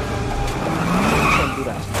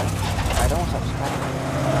 Honduras. A ver, vamos a buscar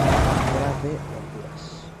banderas de Honduras.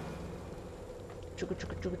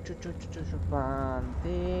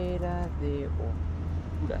 Bandera de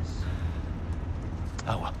Honduras.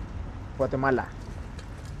 Agua. Guatemala.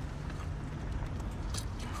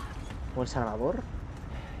 ¿O El Salvador?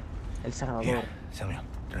 El Salvador. Here, Samuel,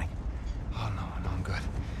 drink. Oh, no, I'm good.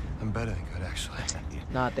 I'm better than good, actually.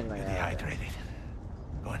 No, tengo You're idea. dehydrated.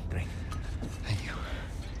 Go on, drink. Thank you.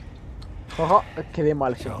 Ojo, quedé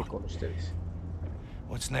mal, gente, con ustedes.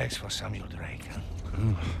 What's next for Samuel Drake, huh?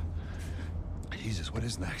 Jesus, what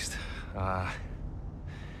is next? I'm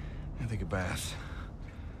gonna take a bath.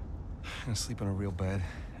 I'm gonna sleep on a real bed.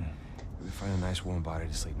 Maybe find a nice warm body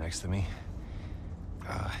to sleep next to me.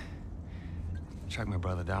 Track my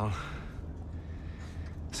brother down.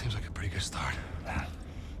 Seems like a pretty good start.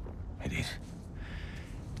 It is.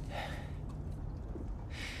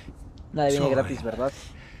 Nada viene So, gratis, ¿verdad?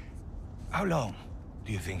 How long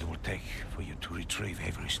do you think it will take for you to retrieve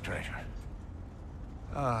Avery's treasure?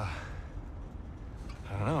 I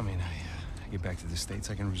don't know. I mean, I get back to the States,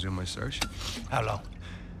 I can resume my search. How long?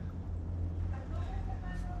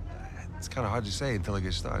 It's kind of hard to say until I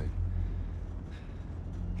get started.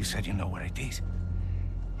 You said you know where it is.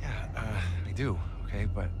 Yeah, I do, okay?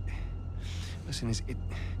 But listen,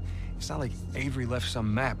 it's not like Avery left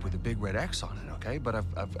some map with a big red X on it, okay? But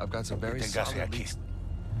I've got some very solid leads.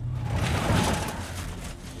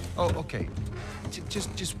 Oh, okay.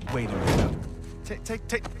 Just wait a minute.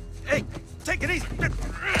 Hey, take it easy.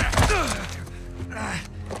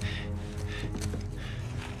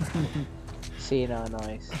 Sí, no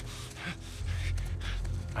es.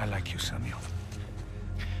 I like you, Samuel.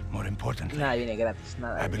 More importantly, Nada viene gratis,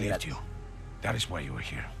 nada I viene believed gratis. you. That is why you were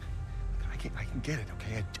here. I can get it,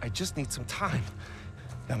 okay? I just need some time.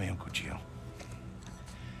 Dame un cuchillo.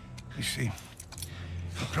 You see,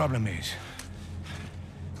 the problem is,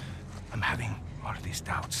 I'm having all these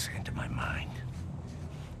doubts into my mind.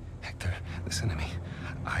 Hector, listen to me.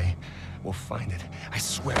 I will find it. I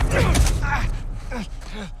swear.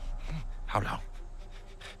 How long?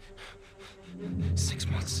 6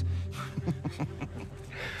 months.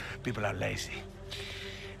 People are lazy.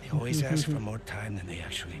 They always ask for more time than they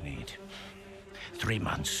actually need. 3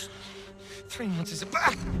 months. 3 months is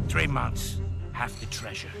 3 months. Half the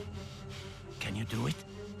treasure. Can you do it?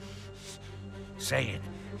 Say it.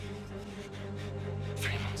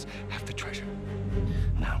 3 months, half the treasure.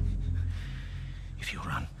 Now, if you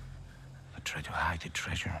run, or try to hide the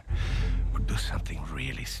treasure, or do something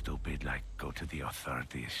really stupid like go to the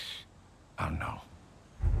authorities, I'll know.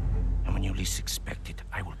 And when you least expect it,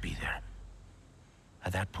 I will be there.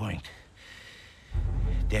 At that point,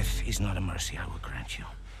 death is not a mercy I will grant you.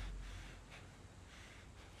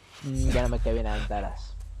 Ya no me quedé bien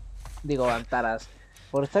Antaras. Digo, Antaras.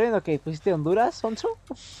 Por estar viendo que pusiste Honduras, Sonso.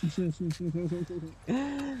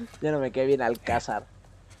 Ya no me quedé bien Alcázar.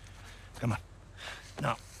 Come on.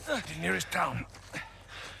 Now, the nearest town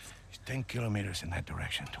is 10 kilometers in that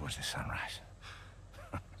direction towards the sunrise.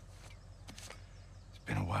 It's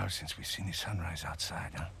been a while since we've seen the sunrise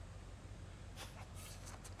outside, huh?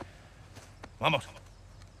 Vamos.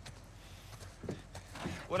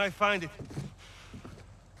 When I find it...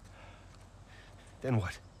 Then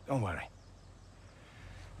what? Don't worry.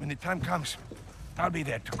 When the time comes, I'll be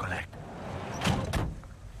there to collect.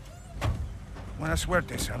 Buena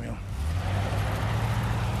suerte, Samuel.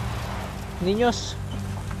 Niños,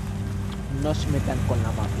 no se metan con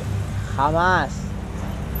la mafia. Jamás.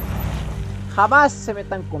 Jamás se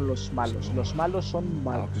metan con los malos. Los malos son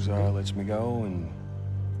malos. Alcazar lets me go, and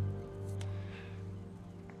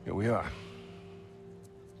here we are.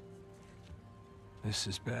 This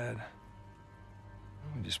is bad.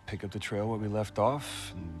 We just pick up the trail where we left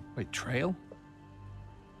off, and... Wait, trail?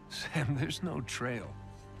 Sam, there's no trail.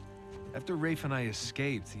 After Rafe and I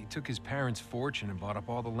escaped, he took his parents' fortune and bought up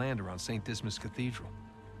all the land around St. Dismas Cathedral.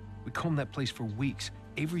 We combed that place for weeks.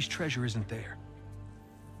 Avery's treasure isn't there.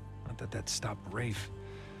 Not that that stopped Rafe.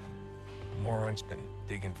 The moron's been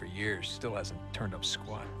digging for years, still hasn't turned up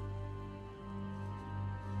squat.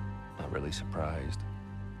 Not really surprised.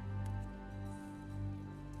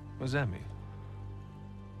 What does that mean?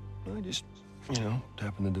 I just,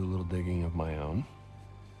 happened to do a little digging of my own.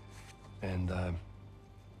 And, I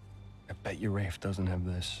bet you Rafe doesn't have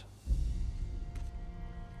this.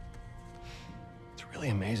 It's really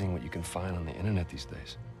amazing what you can find on the internet these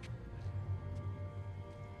days.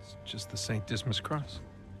 It's just the St. Dismas cross.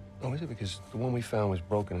 Oh, is it? Because the one we found was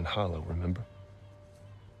broken and hollow, remember?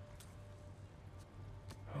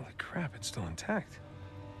 Holy crap, it's still intact.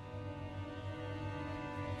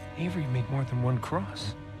 Avery made more than one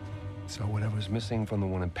cross. So whatever's missing from the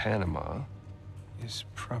one in Panama Is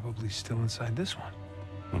probably still inside this one.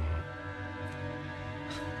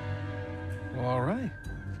 Well, all right.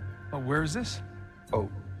 Well, where is this? Oh,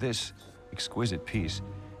 this exquisite piece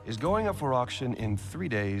is going up for auction in 3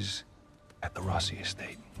 days at the Rossi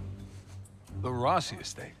estate. The Rossi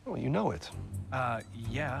estate. Well, you know it.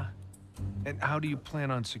 Yeah. And how do you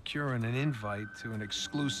plan on securing an invite to an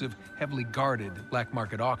exclusive, heavily guarded black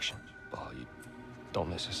market auction? Well, you don't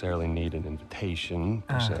necessarily need an invitation,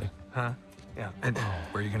 per se. Huh? Yeah. And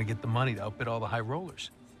where are you gonna get the money to outbid all the high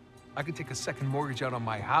rollers? I could take a second mortgage out on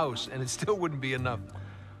my house, and it still wouldn't be enough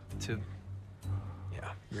to...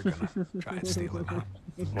 Yeah, you're gonna try and steal it, huh?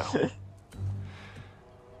 No.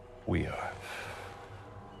 We are.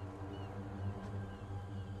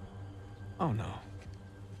 Oh, no.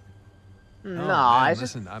 No, man, eso,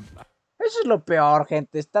 listen, eso es lo peor,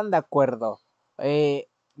 gente. ¿Están de acuerdo?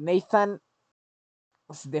 Nathan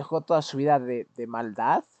dejó toda su vida de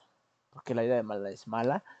maldad, porque la vida de maldad es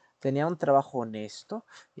mala. Tenía un trabajo honesto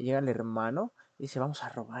y llega el hermano y dice, vamos a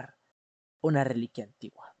robar una reliquia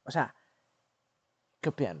antigua. O sea, ¿qué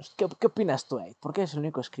opinas? ¿Qué opinas tú, Ed? Porque eres el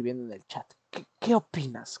único escribiendo en el chat. ¿Qué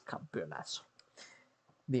opinas, campeonazo?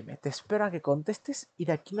 Dime, te espero a que contestes y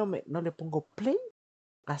de aquí no le pongo play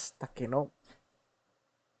hasta que no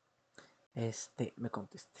me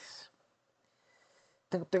contestes.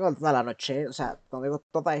 Tengo toda la noche, o sea, cuando digo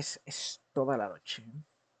toda es toda la noche.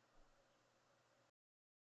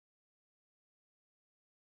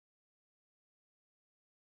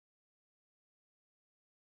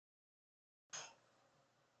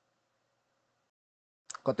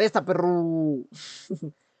 Contesta, perro.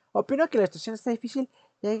 Opino que la situación está difícil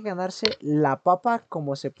y hay que ganarse la papa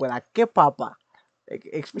como se pueda. ¿Qué papa?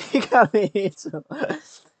 Explícame eso.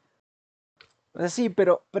 Sí,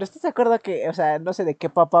 pero ¿estás de acuerdo que, o sea, no sé de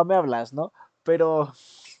qué papa me hablas, ¿no? Pero,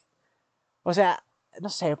 o sea, no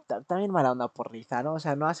sé, también mala onda por Riza, ¿no? O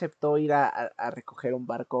sea, no aceptó ir a recoger un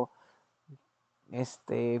barco,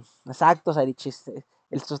 exacto, Sarich,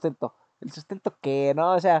 el sustento. ¿El sustento qué,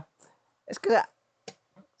 no? O sea, es que, o sea,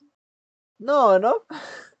 no, ¿no?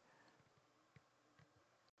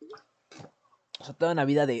 O sea, toda una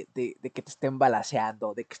vida de que te estén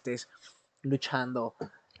balaceando, de que estés luchando.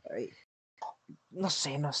 No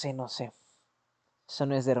sé. Eso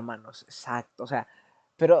no es de hermanos, exacto. O sea,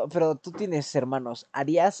 pero tú tienes hermanos.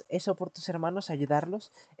 ¿Harías eso por tus hermanos,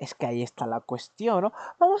 ayudarlos? Es que ahí está la cuestión, ¿no?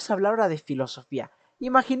 Vamos a hablar ahora de filosofía.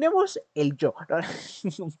 Imaginemos el yo, ¿no?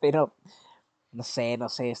 Pero, no sé,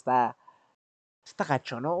 está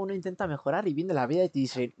gacho, ¿no? Uno intenta mejorar y viene la vida y te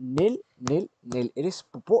dice, Nel, eres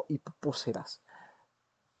popó y popó serás.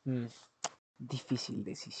 Difícil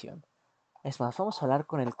decisión. Es más, vamos a hablar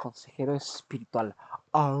con el consejero espiritual.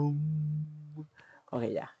 Ok,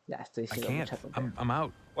 ya estoy I diciendo can't. mucha tontería. I'm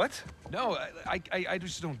out. What? No, I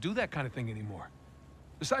just don't do that kind of thing anymore.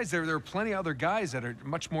 Besides, there are plenty of other guys that are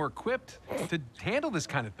much more equipped to handle this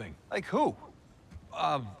kind of thing. Like who?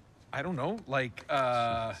 I don't know, like,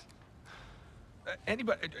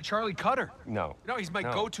 anybody, Charlie Cutter. No. No, he's my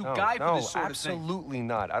No, go-to no, guy for no, this sort of thing. absolutely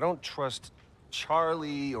not. I don't trust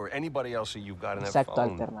Charlie or anybody else that you've got in that Exacto,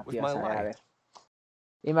 phone with alternativas. my A ver, a life. ver.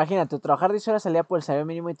 Imagínate, trabajar 10 horas al día por el salario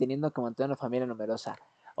mínimo y teniendo que mantener una familia numerosa.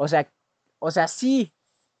 O sea, sí.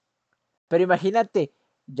 Pero imagínate,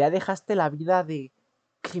 ya dejaste la vida de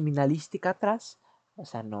criminalística atrás. O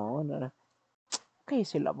sea, no.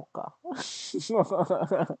 Cállese la boca.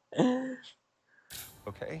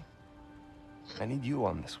 Okay? I need you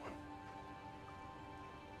on this one.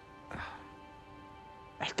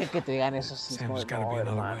 Es que te digan eso sí es Sam, como there's de, gotta no, be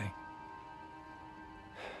another hermano. way.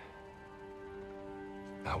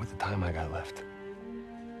 Not with the time I got left.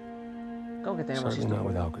 ¿Cómo que tenemos Certainly not esto?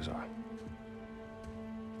 with Alcazar.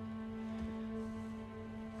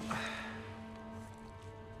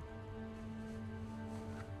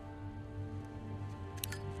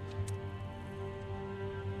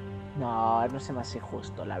 No se me hace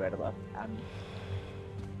justo, la verdad, a mí.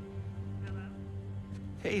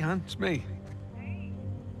 Hey, hon, it's me.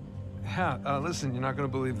 Yeah, listen, you're not gonna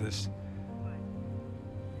believe this.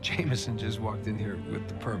 Jameson just walked in here with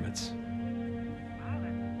the permits.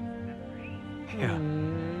 Yeah,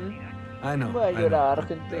 I know. Voy a I know, llorar, but,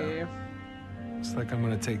 gente. it's like I'm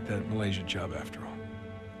gonna take that Malaysia job after all.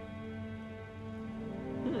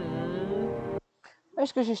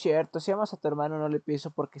 Es que sí es cierto, si amas a tu hermano no le pienso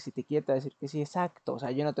porque si te quiere te va a decir que sí, exacto. O sea,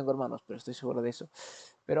 yo no tengo hermanos, pero estoy seguro de eso.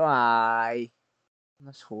 Pero ay, no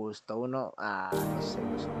es justo, uno, no sé,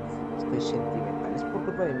 estoy sentimental. Es por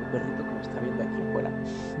culpa de mi perrito que me está viendo aquí afuera.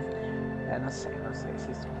 Ya no sé,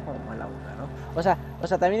 si es como mala onda, ¿no? O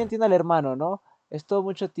sea, también entiendo al hermano, ¿no? Es todo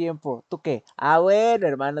mucho tiempo. ¿Tú qué? Bueno,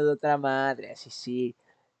 hermano de otra madre, así sí.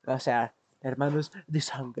 O sea, hermanos de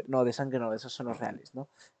sangre, no, esos son los reales, ¿no?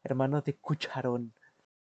 Hermanos de cucharón.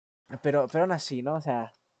 Pero aún así, ¿no? O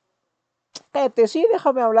sea, cállate, sí,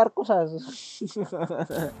 déjame hablar cosas.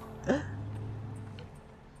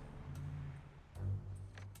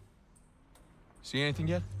 See anything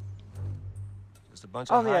yet? Just a bunch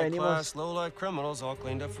Oh, of mira, high-class, venimos, low-life criminals all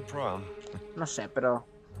cleaned up for prom. no sé, pero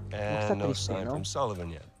no está And no triste, sign ¿no? from Sullivan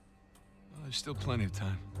yet. Well, there's still plenty of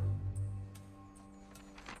time.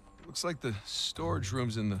 Looks like the storage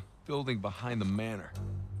room's in the building behind the manor.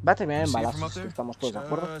 Va a terminar You en see it from balazos, up there? estamos todos de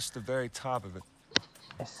acuerdo. Just the very top of it.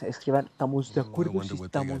 Escriban, estamos de Oh, I acuerdo, wonder sí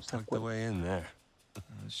what they got estamos de tucked acuerdo. away in there.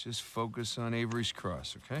 Let's just focus on Avery's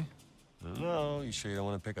Cross, okay? No, you sure you don't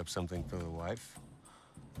want to pick up something for the wife?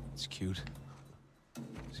 It's cute.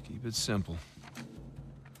 Just keep it simple.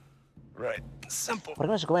 Right. Simple. ¿Por qué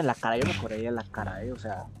no se comen la cara? Yo me cobraría la cara, o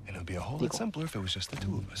sea. And it'd be a whole Digo. lot simpler if it was just the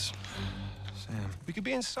two of us. Sam, We could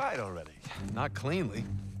be inside already. not cleanly.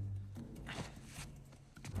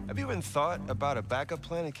 Have you even thought about a backup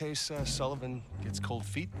plan in case Sullivan gets cold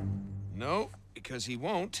feet? No, because he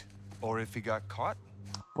won't. Or if he got caught?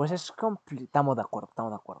 Pues es complicado, estamos de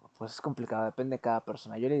acuerdo. Pues es complicado, depende de cada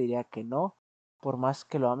persona. Yo le diría que no, por más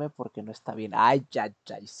que lo ame, porque no está bien. Ay,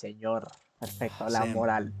 señor. Perfecto, la Sam.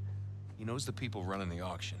 moral. He knows the people running the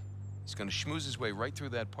auction. He's gonna schmooze his way right through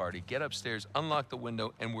that party, get upstairs, unlock the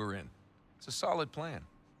window, and we're in. It's a solid plan.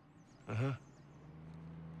 Uh-huh.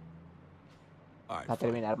 All right, Va a fine.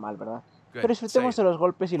 terminar mal, ¿verdad? Good. Pero disfrutemos de Say it. los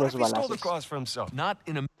golpes y What los if he stole the balazos. cross for himself? Not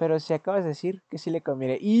in a Pero si acabas de decir que sí le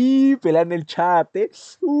conviene. ¡Y! Pelan el chat, ¿eh?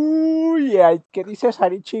 ¡Uy! Ay, ¿qué dice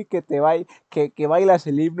Sarichi que que bailas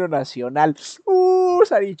el himno nacional?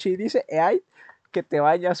 Sarichi dice, ay, que te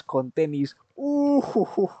bañas con tenis. Yo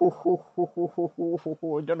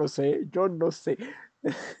no sé.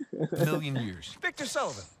 million years. Victor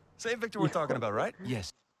Sullivan. Same Victor we're talking about, right? Yes.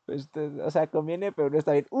 O sea, conviene, pero no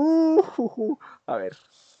está bien. A ver.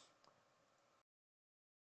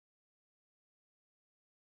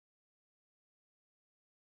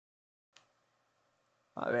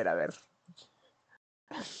 A ver.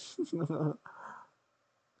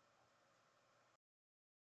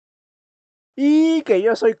 Y que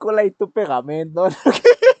yo soy cola y tú pegamento.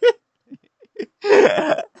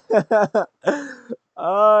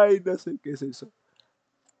 Ay, no sé qué es eso.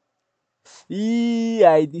 Y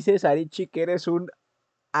ahí dice Sarichi que eres un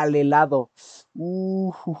alelado.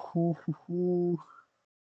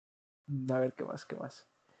 A ver, ¿qué más?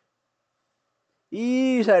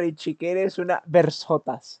 Y Sarichi que eres una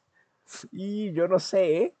versotas. Y yo no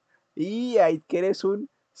sé, ¿eh? Y ahí que eres un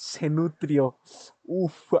cenutrio.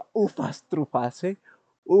 Ufas trufas, ¿eh?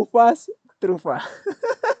 Ufas trufas.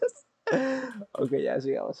 Ok, ya,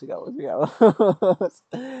 sigamos.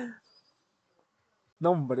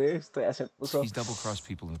 No, hombre, esto ya se puso. He's double-crossed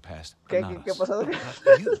people in the past, but ¿Qué, not qué, qué ha us. pasado?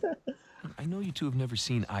 Not you. I know you two have never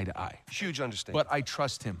seen eye to eye, Huge understatement. but I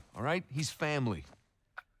trust him, all right? He's family.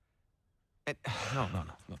 And, no.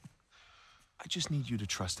 I just need you to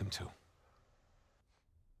trust him too.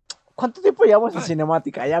 ¿Cuánto tiempo llevamos en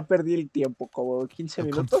cinemática? Ya perdí el tiempo, como 15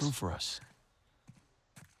 He'll come through minutos. for us.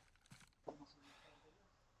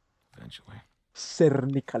 Eventually.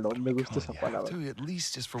 Cernícalo, me gusta Come esa on, you have palabra. to at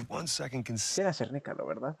least just for 1 second Sí consider. era cernícalo,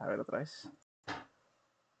 ¿verdad? A ver, otra vez.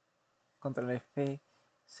 Control F,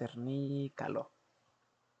 cernícalo.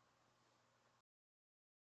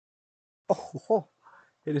 ¡Ojo!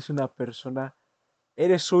 Eres una persona.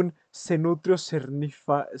 Eres un cenutrio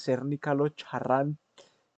cernícalo charrán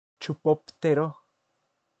chupóptero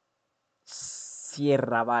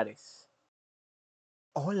sierrabares.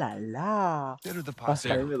 ¡Oh, la la! Consider the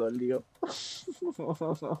Hasta a mí possibility. me dolió.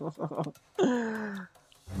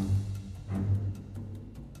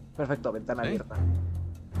 Perfecto, ventana ¿Eh? abierta.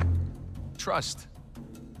 Trust.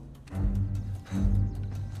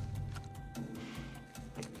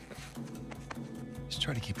 Just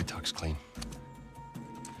try to keep your tux clean.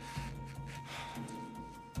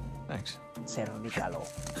 Thanks. Cernícalo.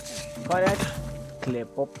 ¿Cómo era?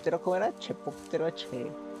 Clepóptero, ¿cómo era? Chepóptero,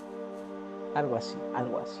 algo así,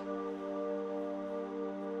 algo así.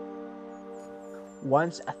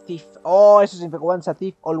 Once a thief. Oh, eso significa once a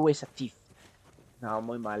thief, always a thief. No,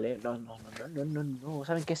 muy mal, ¿eh? No.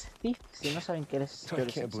 ¿Saben qué es thief? Si no saben qué eres... I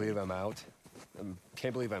can't believe I'm out.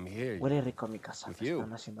 Can't believe I'm here. Huele rico mi casa. With you.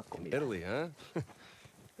 Están haciendo comida. Italy, huh?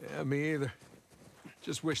 Yeah, me either.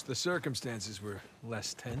 Just wish the circumstances were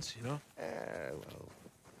less tense, you know? Well.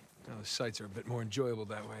 Now, the sights are a bit more enjoyable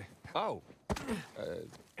that way. Oh.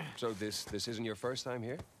 So this isn't your first time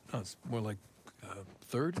here? No, it's more like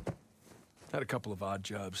third. Had a couple of odd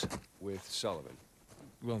jobs. With Sullivan.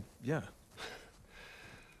 Well, yeah.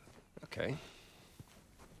 Okay.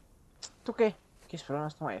 ¿Tú qué? ¿Quieres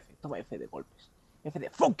problemas? Toma F. Toma F de golpes. F de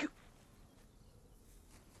fuck you.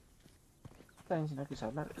 También si no quieres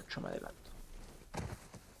hablar, yo me adelanto.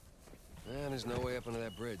 And there's no way up under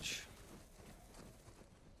that bridge.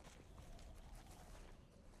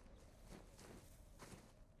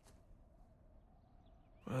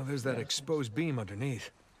 Well, there's that exposed beam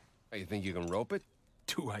underneath. Oh, you think you can rope it?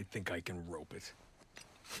 Do I think I can rope it?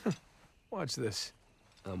 Watch this.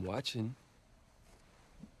 I'm watching.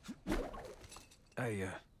 I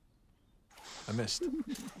missed.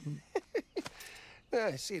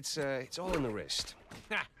 See, it's all in the wrist.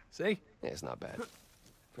 See? Yeah, it's not bad.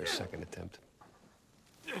 For a second attempt.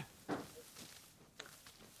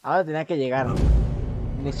 Ahora tenía que llegar.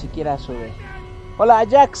 Ni siquiera sube. Hola,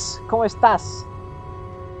 Ajax. ¿Cómo estás?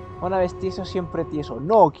 Una vez tieso, siempre tieso.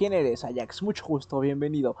 No, ¿quién eres, Ajax? Mucho gusto,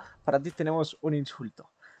 bienvenido. Para ti tenemos un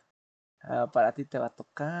insulto. Para ti te va a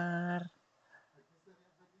tocar...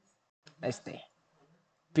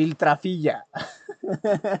 Piltrafilla.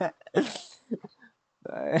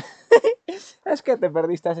 Es que te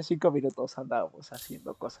perdiste hace 5 minutos. Andábamos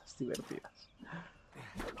haciendo cosas divertidas.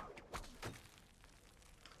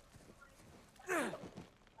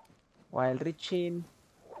 Wild Reaching.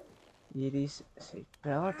 Iris. Sí.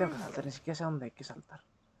 Pero no tengo que saltar. Ni siquiera sé dónde hay que saltar.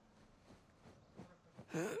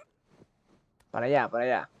 Para allá, para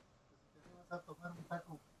allá.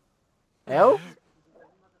 ¿Eu?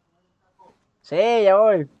 Sí, ya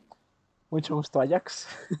voy. Mucho gusto, Ajax.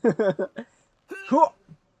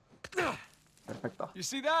 Perfecto. You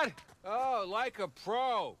see that? Oh, like a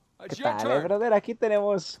pro. ¿Qué It's your tal, turn. brother? Aquí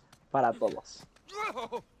tenemos para todos.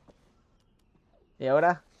 Y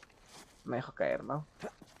ahora me dejo caer, ¿no?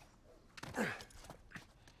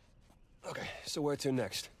 Okay, so where to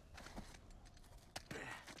next?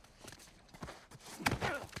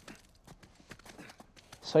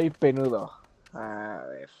 Soy penudo. A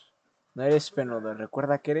ver. No eres penudo.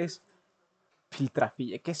 Recuerda que eres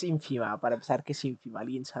filtrafilla. ¿Qué es ínfima? Para empezar, ¿qué es ínfima?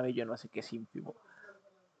 ¿Alguien sabe? Yo no sé qué es ínfimo.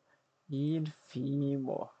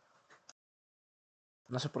 Ínfimo.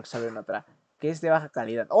 No sé por qué sale una otra. Que es de baja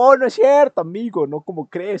calidad. ¡Oh, no es cierto, amigo! No como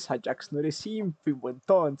crees, Ajax. No eres ínfimo,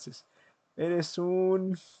 entonces. Eres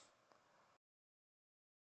un...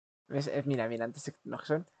 Mira, antes de lo que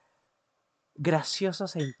son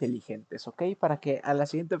graciosos e inteligentes, ¿ok? Para que a la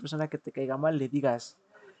siguiente persona que te caiga mal le digas,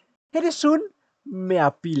 eres un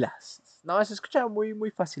meapilas. No, se escucha muy,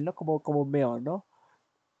 muy fácil, ¿no? Como meo, ¿no?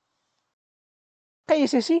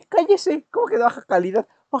 Cállese, sí, cállese. ¿Cómo que de baja calidad?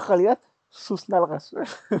 Baja calidad, sus nalgas.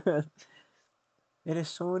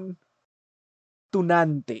 Eres un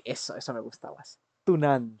tunante. Eso me gustaba.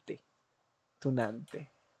 Tunante. Tunante.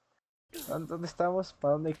 ¿Dónde estamos?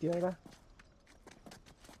 ¿Para dónde hay que ir ahora?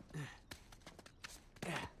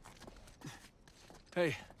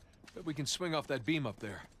 Hey, bet we can swing off that beam up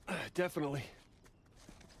there. Definitely.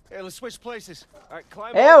 Hey, let's switch places. All right,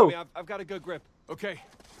 climb Ew! over me. I've got a good grip. Okay.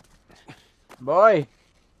 Voy.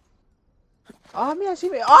 Ah, mira, sí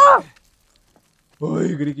me... ¡Ah!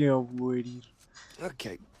 Ay, creí que iba a morir.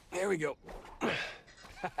 Okay, here we go.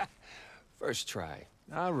 First try.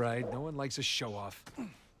 All right, no one likes a show off.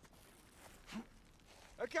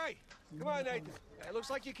 Okay, come on, Nathan. It looks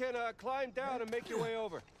like you can climb down and make your way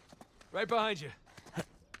over. Right behind you.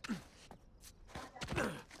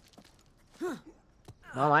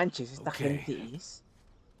 No manches, esta Ok. gente es...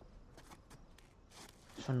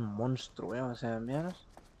 Es un monstruo, o sea, míranos.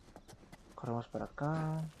 Corremos para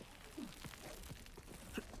acá.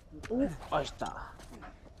 Ahí está.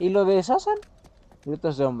 ¿Y lo de Sasan?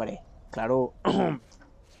 Gritos de hombre. Claro.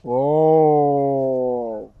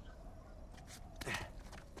 Oh.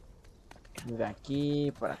 De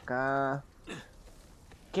aquí para acá.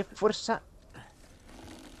 ¡Qué fuerza!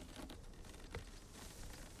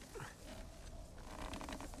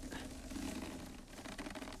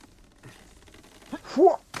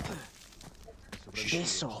 ¡Fua!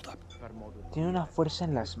 Eso. Tiene una fuerza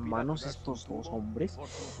en las manos estos dos hombres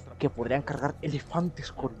que podrían cargar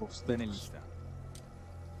elefantes con los dedos.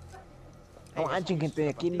 No manchen, gente,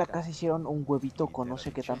 aquí en la casa hicieron un huevito con no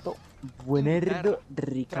sé qué tanto. Buenardo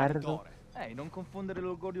Ricardo. Non confondere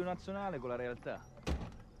l'orgoglio nazionale con la realtà.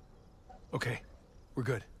 Okay, we're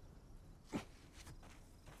good.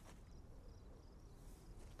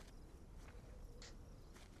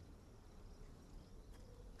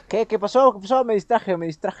 ¿Qué? ¿Qué pasó? ¿Qué pasó? Me distraje,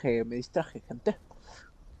 gente.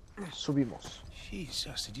 Subimos.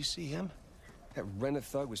 Jesus, did you see him? That rented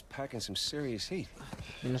thug was packing some serious heat.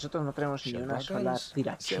 Y nosotros no tenemos ni una sola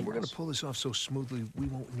tira Sam, we're gonna chinas. pull this off so smoothly we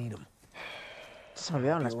won't need them. Se me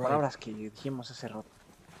olvidaron las palabras que dijimos hace rato.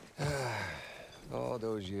 All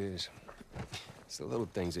those years. It's the little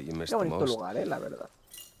things that you miss Qué the bonito most. lugar, la verdad.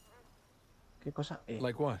 ¿Qué cosa?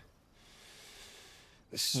 Like what?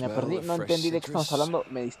 The Me smell perdí, of no fresh entendí de qué estamos citrus. hablando.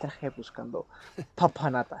 Me distraje buscando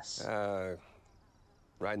papanatas.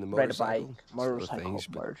 Riding the Red motorcycle. bike, It's little motorcycle, things,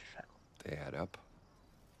 but motorcycle. they add up.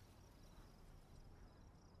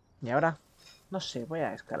 Y ahora, no sé, voy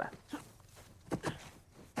a escalar.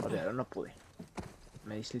 Joder, no pude.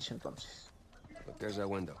 Me deslizo entonces. Look, there's that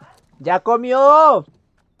window. ¡Ya comió!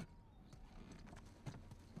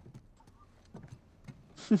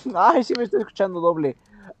 Ay, sí me estoy escuchando doble.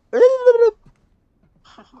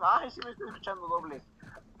 Ay, sí me estoy escuchando doble.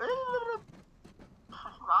 Ay,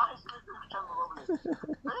 sí me estoy escuchando doble. Ay,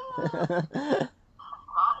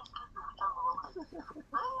 sí me estoy escuchando doble.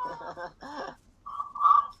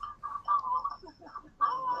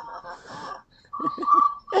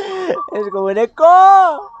 Es como un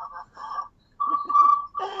eco.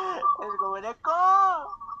 Es como un eco.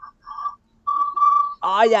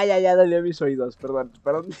 Ay, ya dolió mis oídos. Perdón,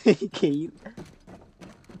 hay que ir.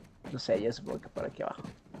 No sé, yo supongo que por aquí abajo.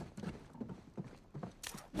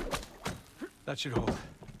 That should hold.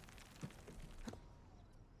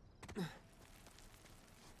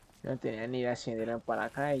 Yo no tenía ni idea si dieron para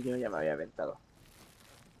acá y yo ya me había aventado.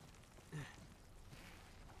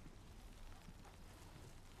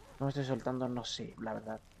 No me estoy soltando, no sé, la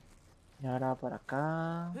verdad. Y ahora para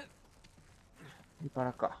acá. Y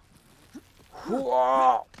para acá.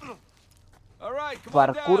 ¡Fua! All right, come on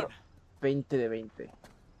Parkour down. 20 de 20.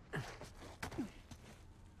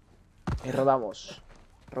 Y rodamos.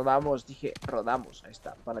 Rodamos, dije, rodamos. Ahí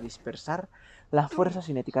está. Para dispersar la fuerza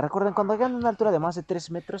cinética. Recuerden, cuando llegan a una altura de más de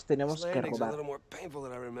 3 metros tenemos This que landing's a rodar. little more painful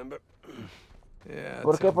than I remember. Yeah.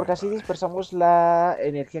 ¿Por qué? tell me Porque así about it. dispersamos la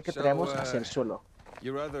energía que So, traemos hacia el suelo.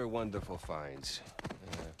 Your other wonderful finds.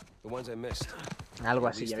 The ones I missed. Algo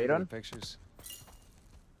At así, least ¿ya take any vieron? pictures?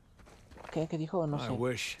 ¿Qué dijo? No I sé.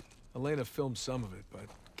 wish. Elena filmed some of it, but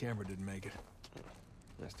camera didn't make it.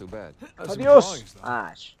 That's too bad. I have some Adiós. drawings, though.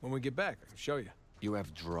 Ash. When we get back, I can show you. You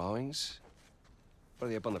have drawings? What, are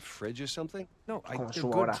they up on the fridge or something? No, Como they're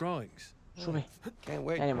subo good ahora. drawings. Sube. Can't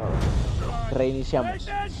wait. Ya ni modo. Reiniciamos.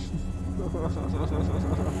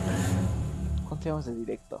 ¿Cuánto llevamos de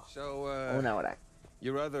directo? So, Una hora.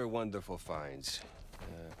 your other wonderful finds.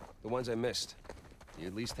 The ones I missed. Do you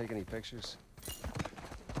at least take any pictures?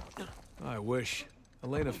 I wish.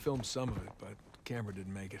 Elena filmed some of it, but camera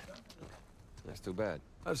didn't make it. That's too bad.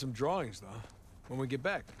 I have some drawings, though. When we get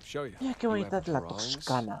back, I'll show you. Mira qué You bonita have es la drawings?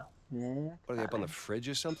 Toscana. What, are they up on the fridge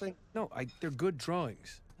or something? No, they're good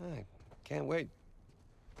drawings. I can't wait.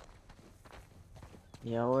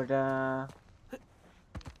 Y ahora...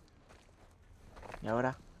 Y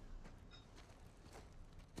ahora...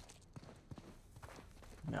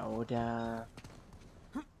 Ahora...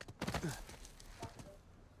 I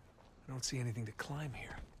don't see anything to climb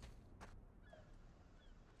here.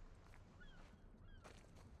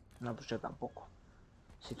 No, pues yo tampoco.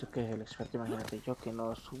 Si tú que eres el experto, imagínate yo que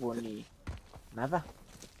no subo ni nada.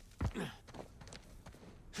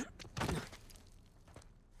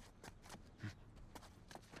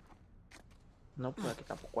 No, pues aquí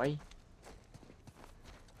tampoco hay.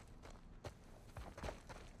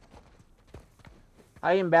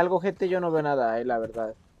 ¿Alguien ve algo, gente? Yo no veo nada, la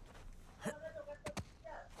verdad.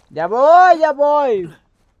 ¡Ya voy, ya voy!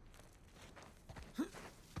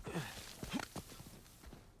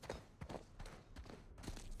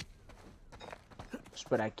 Pues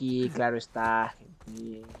por aquí, claro está,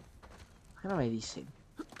 gente. ¿Por qué no me dicen?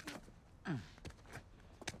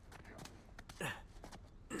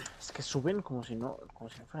 Es que suben como si no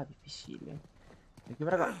fuera difícil, ¿eh? De aquí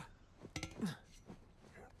para acá.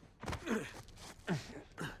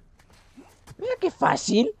 Mira qué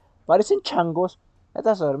fácil. Parecen changos. Ya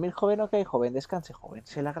estás a dormir, joven. Ok, joven. Descanse, joven.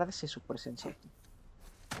 Se le agradece su presencia aquí.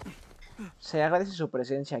 Se le agradece su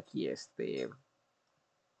presencia aquí,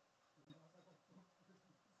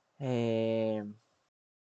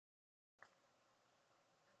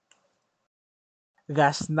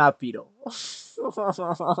 Gasnápiro.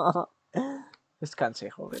 Descanse,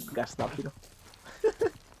 joven. Gasnápiro.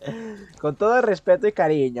 Con todo el respeto y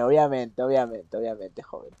cariño, obviamente,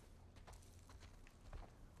 joven.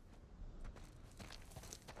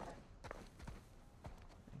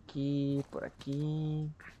 Aquí, por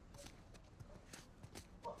aquí.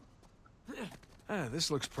 Ah,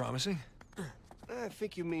 this looks promising. I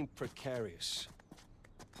think you mean precarious.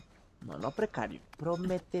 No, no precario,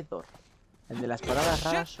 prometedor. El de las palabras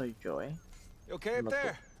raras soy yo, ¿eh? You okay up No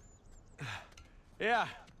there? Yeah.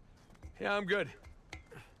 Yeah, I'm good.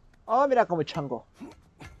 Oh, mira como chango.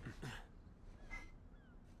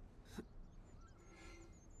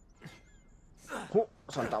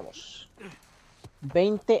 Saltamos.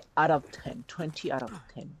 20 out of 10. 20 out of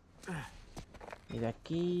 10. Y de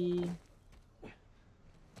aquí.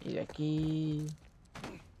 Y de aquí.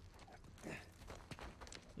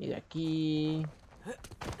 Y de aquí.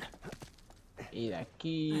 Y de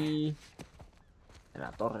aquí. En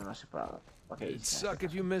la torre, no sé para qué It'd dice. suck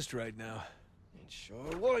if you missed right now. It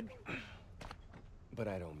sure would. But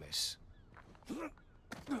I don't miss.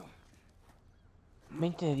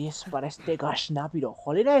 20 de 10 para este Gasnápiro.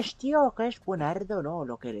 Jolines, tío, que es buenardo, ¿no?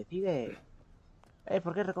 Lo que decide.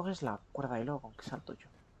 ¿Por qué recoges la cuerda y luego con qué salto yo?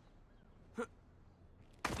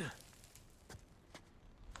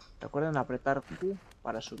 Recuerden apretar Q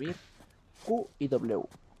para subir. Q y W. O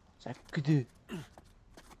sea, Q.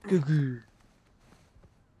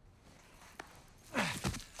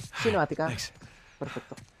 Cinemática. Thanks.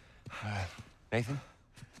 Perfecto. Nathan?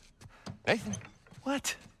 Nathan?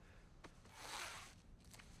 What?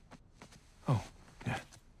 Oh, yeah.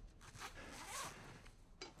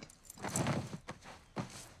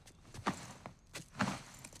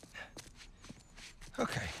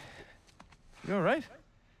 Okay. You all right?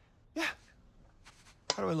 Yeah.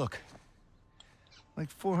 How do I look? Like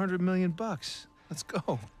 400 million bucks. Let's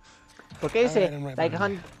go. ¿Por qué dice like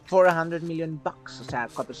 400 million bucks? O sea,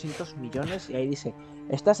 400 millones. Y ahí dice,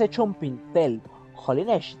 estás hecho un pintel.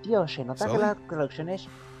 Jolines, tío, se nota que la colección es...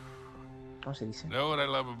 ¿Cómo se dice? Know what I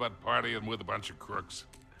love about partying with a bunch of crooks?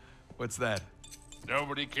 What's that?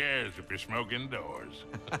 Nobody cares if you smoke indoors.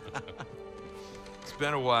 It's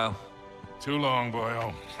been a while. Too long,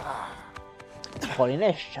 boyo.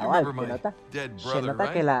 Jolines, chaval, remember my dead se brother, nota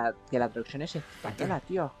right? que la traducción es española,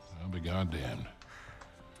 tío. I'll be goddamned.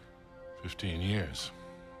 15 years.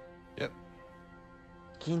 Yep.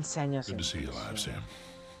 15 años. Good to see you alive, Sam.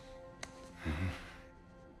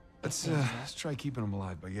 Let's try keeping him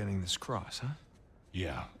alive by getting this cross, huh?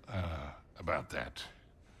 Yeah, about that.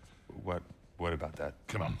 What about that?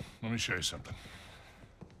 Come on, let me show you something.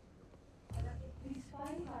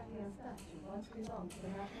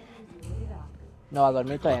 No, a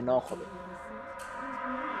dormir todavía no, joder.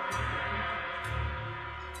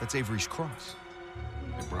 That's Avery's cross.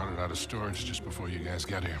 They brought it out of storage just before you guys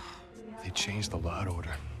got here. They changed the lot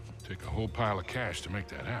order. Took a whole pile of cash to make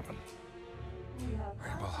that happen. All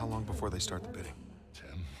right, well, how long before they start the bidding? 10,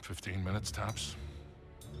 15 minutes tops.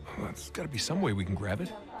 Well, there's got to be some way we can grab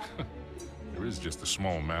it. There is just a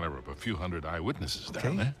small matter of a few hundred eyewitnesses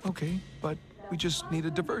down there. Okay, but we just need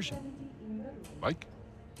a diversion. Like?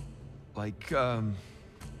 Like I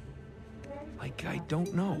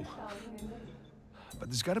don't know. But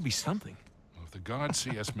there's got to be something. Well, if the guards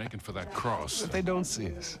see us making for that cross... But they don't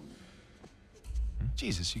see us.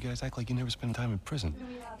 Jesus, you guys act like you never spend time in prison.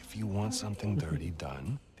 If you want something dirty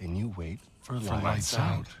done, then you wait for lights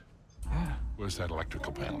out. Yeah. Where's that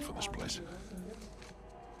electrical panel for this place?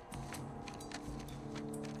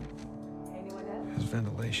 There's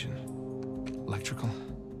ventilation. Electrical.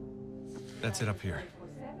 That's it up here.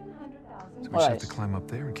 So we just have to climb up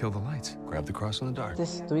there and kill the lights. Grab the cross in the dark.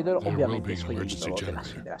 Destruidor There will obviamente be es an el emergency nuevo de las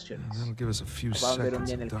generator. generaciones. That'll give us a few Va a haber un seconds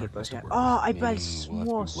día en of el que darkness to decían, work. ¡ah, hay Meaning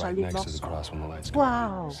we'll have to be balsmos right next to the salinoso! cross when the lights go.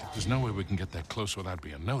 ¡Wow! There's no way we can get that close without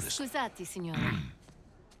being noticed. Scusate, signore.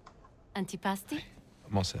 Antipasti?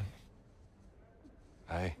 I'm all set.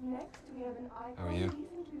 Hi. How are you?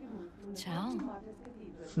 Ciao.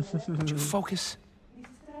 Would you focus?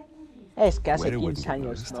 Es que hace Waiter 15 wouldn't get años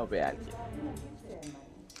noticed. no ve a alguien.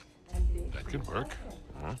 That could work.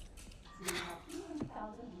 Huh?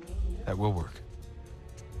 That will work.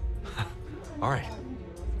 All right.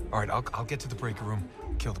 All right, I'll get to the breaker room,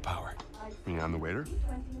 kill the power. You mean I'm the waiter?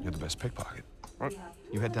 You're the best pickpocket. Right.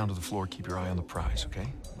 You head down to the floor, keep your eye on the prize,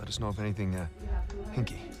 okay? Let us know if anything,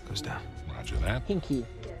 hinky goes down. Roger that. Hinky.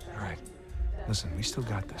 All right. Listen, we still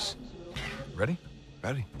got this. Ready?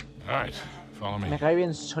 Ready? All right, follow me. Me cae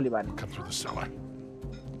bien Sullivan. Cut through the cellar.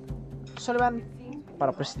 Sullivan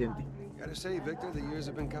para presidente. Gotta say, Victor, the years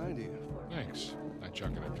have been kind to you. Thanks. Not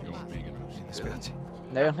chalking up to going vegan. Espérate.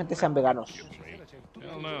 De ahí gente sean veganos.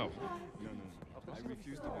 Hell no.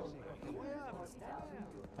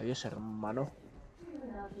 Adiós, hermano.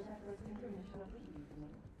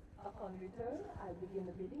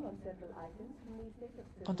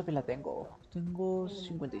 ¿Cuánto pila tengo? Tengo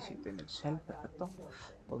 57 en el cel, perfecto.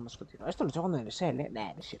 Podemos continuar. Esto lo estoy jugando en el cel, ¿eh?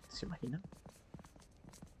 Nah, no es cierto, ¿se imaginan?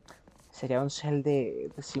 Sería un cel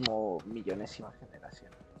de decimomillonésima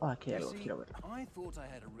generación. Oh, aquí hay algo, quiero verlo.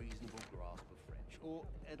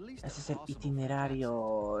 Ese es el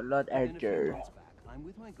itinerario Lord Edgar. I'm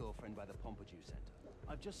with my girlfriend by the Pompidou Center.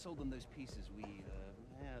 I've just sold them those pieces we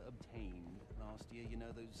obtained last year. You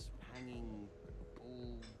know, those hanging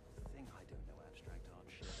ball thing. I don't know abstract art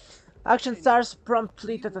shit. Action starts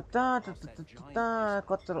promptly. Ta ta ta ta ta ta ta ta.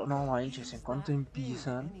 Cuatro. No manches, ¿en cuánto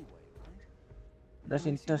empiezan?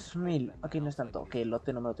 200.000. Ok, no es tanto. Ok, el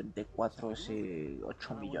lote número 34 es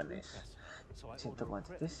 8 millones.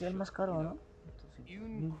 143 es el más caro, ¿no?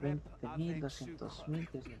 20.000, 20.000, 200.000,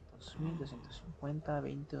 300.000, 250,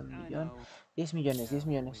 20, 1 millón. 10 millones, 10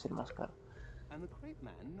 millones es el más caro.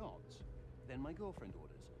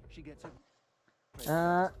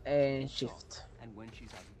 En Shift.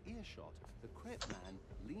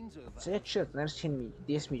 Sería chido tener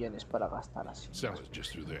 10 millones para gastar así. Cell is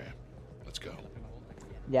just through there. Let's go.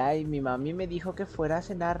 Ya, y mi mami me dijo que fuera a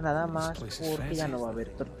cenar nada más porque ya no va a haber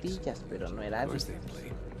tortillas, pero no era de...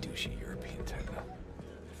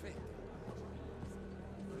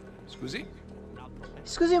 Scusi?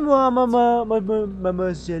 Excusez-moi, maman,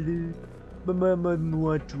 maman, salut.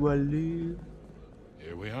 Maman, toilette.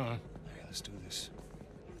 Here we are. Hey, let's do this.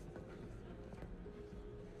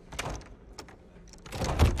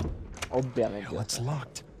 Obviamente. Hell, it's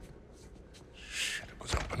locked. Shit, it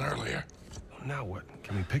was open earlier. Now what?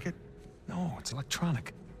 Can we pick it? No, it's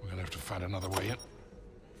electronic. We're gonna have to find another way in.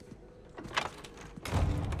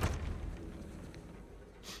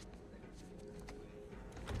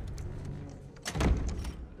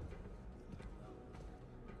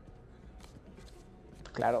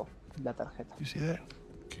 Claro, la tarjeta. You see that?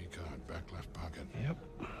 Key card, back left pocket. Yep.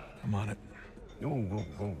 I'm on it. Whoa, whoa,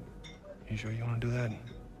 whoa. You sure you want to do that?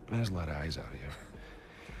 There's a lot of eyes out here.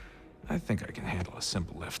 I think I can handle a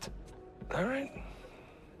simple lift. All right.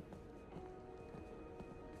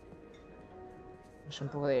 Es un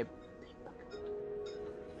poco de...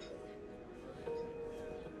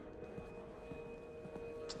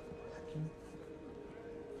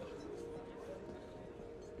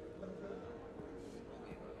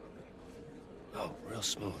 Oh, real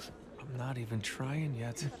smooth. I'm not even trying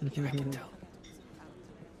yet. I can tell.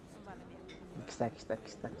 Aquí está, aquí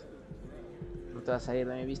está. No te va a salir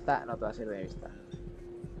de mi vista, no te va a salir de mi vista.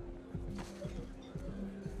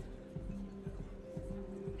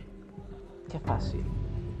 Qué fácil.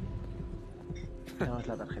 Tenemos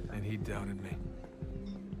la tarjeta. And he doubted me.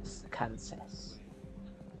 Kansas.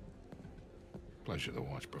 Pleasure to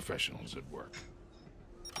watch professionals at work.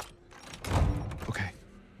 Okay.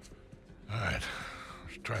 All right,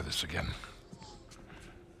 let's try this again.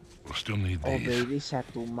 We'll still need these. Obedece a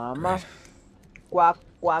tu mamá. Cuac,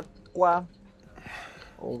 cuac, cuac.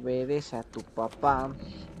 Obedece a tu papá.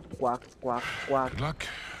 Cuac, cuac, cuac. Good luck.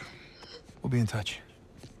 We'll be in touch.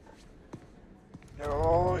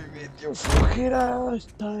 Ay, me dio flojera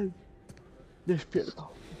estar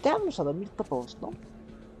despierto. Te vamos a dormir todos, ¿no?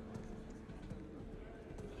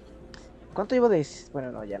 ¿Cuánto llevo de...?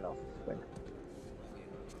 Bueno, no, ya no. Bueno.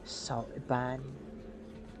 Van.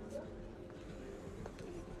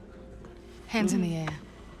 Hands in the air.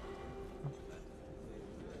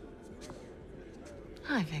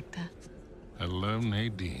 Hi, Victor. Hello,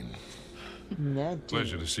 Nadine. Nadine.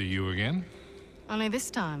 Pleasure to see you again. Only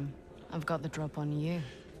this time, I've got the drop on you.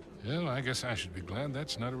 Well, I guess I should be glad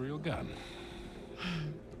that's not a real gun.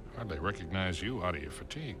 Hardly recognize you out of your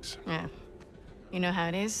fatigues. Yeah. You know how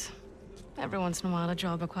it is. Every once in a while, a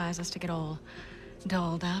job requires us to get all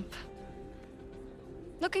dolled up.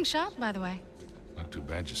 Looking sharp, by the way. Not too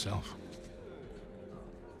bad yourself.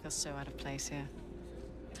 Feel so out of place here.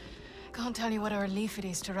 Can't tell you what a relief it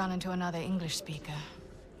is to run into another English speaker.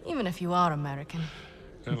 Even if you are American.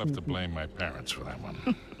 I'll have to blame my parents for that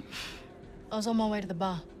one. I was on my way to the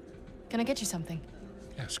bar. Can I get you something?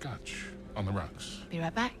 Yeah, scotch. On the rocks. Be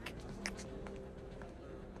right back.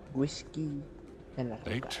 Whiskey en las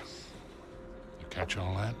Date? rocas. You catch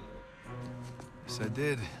all that? Yes, I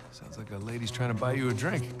did. Sounds like a lady's trying to buy you a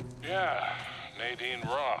drink. Yeah, Nadine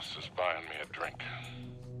Ross is buying me a drink.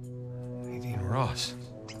 Nadine Ross.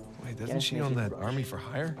 Wait, doesn't she own that Army for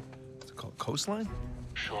Hire? What's it called? Coastline?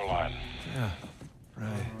 Shoreline. Yeah,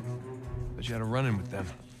 right. But you had a run-in with them.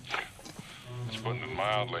 That's putting it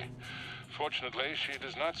mildly. Fortunately, she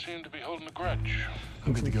does not seem to be holding a grudge.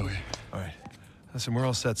 I'm good to go here. All right. Listen, we're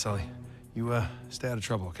all set, Sully. You, stay out of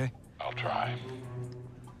trouble, okay? I'll try.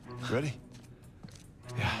 Ready?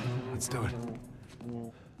 Yeah, let's do it.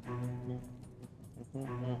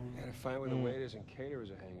 Gotta find where the waiters and caterers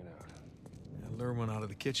are hanging out. Yeah, lure one out of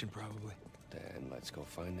the kitchen, probably. Then let's go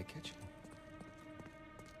find the kitchen.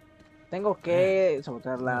 Tengo que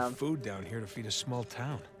sabotear la... Enough food down here to feed a small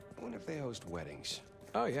town. I wonder if they host weddings.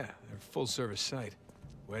 Oh, yeah. They're a full-service site.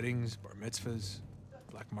 Weddings, bar mitzvahs,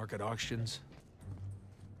 black market auctions.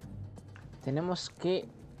 Tenemos que...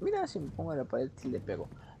 Mira, si me pongo en la pared le pego.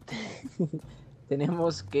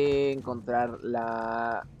 Tenemos que encontrar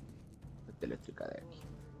la eléctrica de aquí.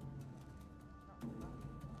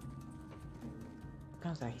 ¿Qué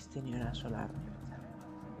nos trajiste? Ni una sola herramienta.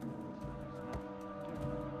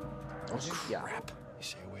 Hostia. Crap. You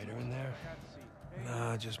see a waiter in there?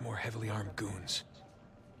 Nah, just more heavily armed goons.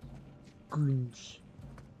 Goons.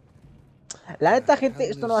 La neta, gente,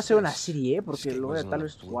 esto no va a ser una serie, ¿eh? Porque lo voy a tal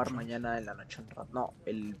vez jugar mañana en la noche un rato. No,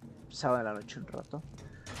 el sábado en la noche un rato.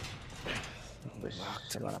 Pues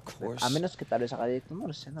se van a perder. A menos que tal vez haga directo, no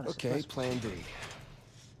lo sé, no lo sé. Okay, plan D.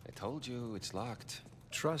 I told you it's locked.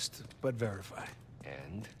 Trust, but verify.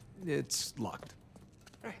 And? It's locked.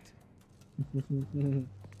 Right. There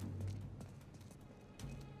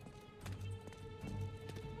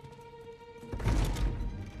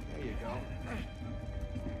you go.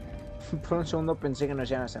 Por un segundo pensé que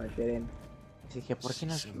nos íbamos a meter en... Dije, ¿por qué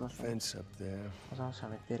nos vamos a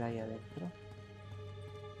meter ahí adentro?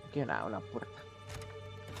 Aquí hay una puerta.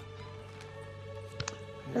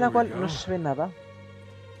 En la cual no se ve nada.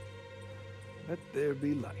 Let there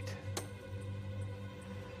be light.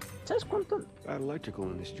 ¿Sabes cuánto?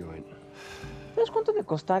 Electrical in this joint. ¿Sabes cuánto de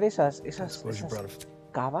costar esas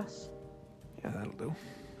cavas? Yeah, that'll do.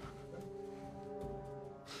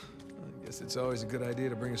 I guess it's always a good idea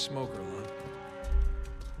to bring a smoker along.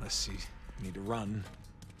 Unless you need to run.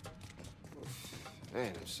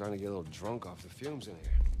 Man, I'm starting to get a little drunk off the fumes in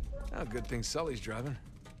here. Oh, good thing Sully's driving.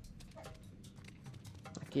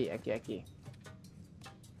 Aquí.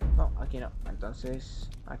 No, aquí no. Entonces,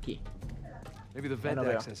 aquí. Maybe the vent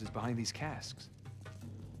access is behind these casks.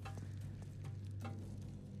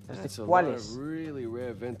 That's a ¿Cuál lot es? of really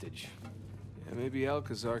rare vintage. Yeah, maybe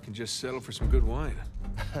Alcazar can just settle for some good wine.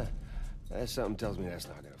 Something tells me that's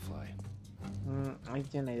not gonna fly. Ahí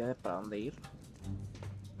tiene idea de para dónde ir.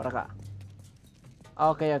 Por acá.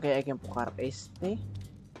 Ok, hay que empujar este.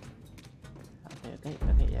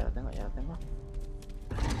 Ok, ya lo tengo.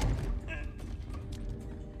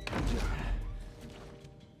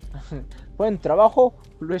 Buen trabajo,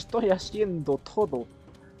 lo estoy haciendo todo.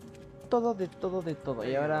 Todo.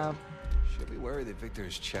 Y ahora... Should be worried that Victor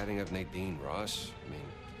is chatting up Nadine Ross. I mean,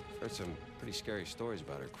 I've heard some pretty scary stories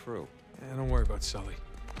about her crew. Yeah, don't worry about Sully.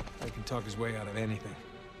 I can talk his way out of anything.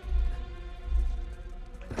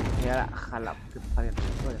 Y ahora jalamos.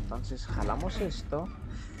 Entonces jalamos esto.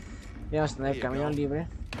 Y vamos a tener el camino libre.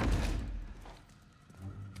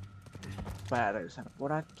 Para regresar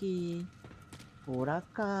por aquí. Por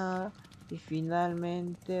acá. Y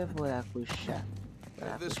finalmente por acuchar.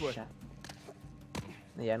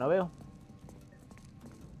 Ya no veo.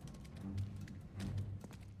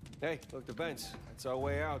 Hey, look, the vents. That's our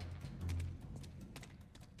way out.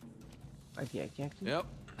 Aquí. Yep.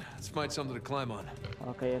 Let's find something to climb on.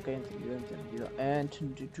 Ok, entendido.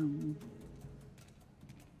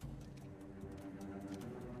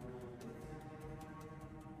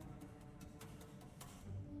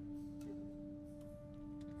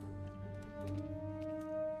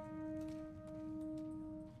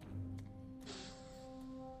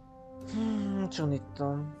 Un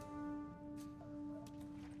segundito.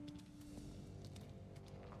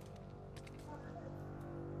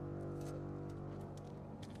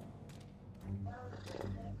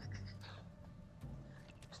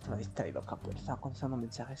 Estaba distraído, capo. Estaba contestando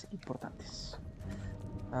mensajes importantes.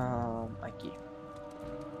 Aquí.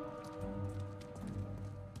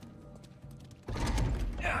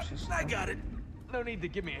 Yeah, I got it. No need to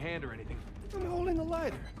give me a hand or anything. I'm holding the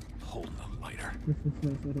lighter. Holding the lighter.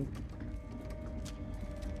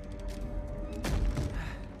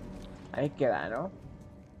 Ahí queda, ¿no?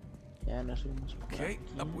 Ya nos subimos por Okay,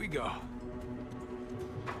 aquí. up we go.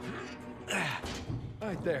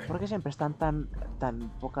 Right there. ¿Por qué siempre están tan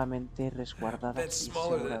pocamente resguardadas That's y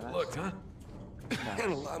smaller than it aseguradas? looked, huh?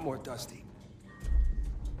 And a lot more dusty.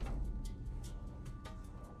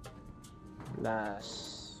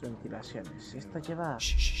 Las ventilaciones. Esta lleva...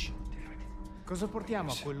 Cosa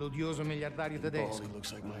portiamo a quell'odioso miliardario tedesco?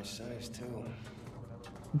 looks like my size too.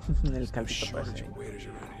 El calvito parece. Waiters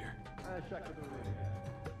around here.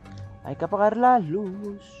 Hay que apagar la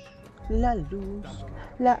luz. La luz.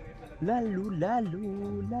 La luz, la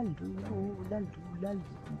luz, la luz, la luz, la luz.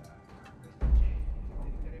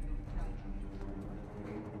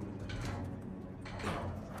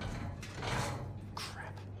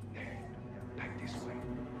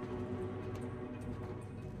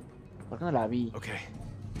 ¿Por qué no la vi? Okay.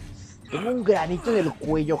 Tengo un granito en el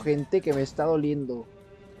cuello, gente, que me está doliendo.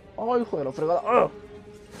 ¡Ay, hijo de la fregada! ¡Ah!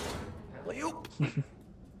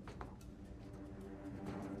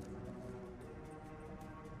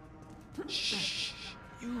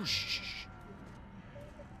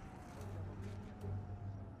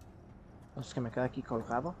 No es que me queda aquí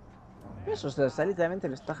colgado. Eso, o sea, está literalmente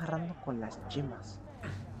le está agarrando con las yemas.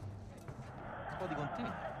 Un po' di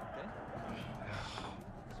contenuto, ok?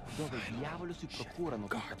 Dove diavolo si procurano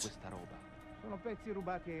tutta questa roba? Sono pezzi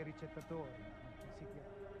rubati ai ricettatori.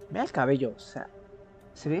 Mira el cabello, o sea,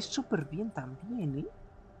 se ve súper bien también, ¿eh?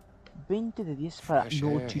 20 de 10 para Fresh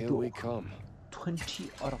air, Naughty here we Dog. come.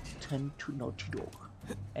 20 out of 10 to Naughty Dog.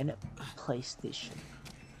 En PlayStation.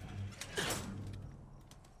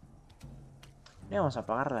 Y vamos a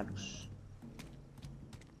apagar la luz.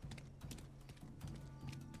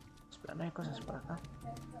 Espera, no hay cosas por acá.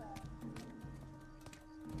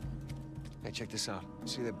 Hey, check this out.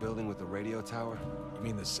 See that building with the radio tower? You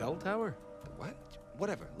mean the cell tower? What?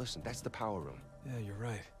 Whatever. Listen, that's the power room. Yeah, you're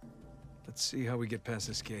right. Let's see how we get past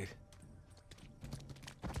this gate.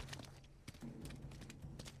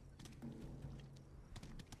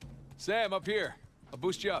 Sam, up here. I'll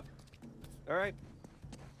boost you up. All right.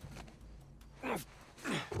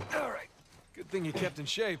 All right. Good thing you kept in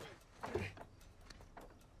shape.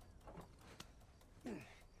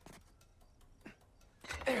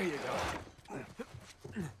 There you go.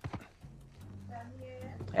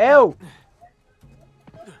 ¡Ew!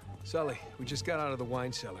 Sully, we just got out of the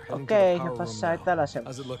wine cellar. Heading to Ok, the power no room pasa, now. ahorita lo hacemos.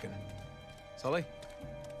 How's it looking? Sully?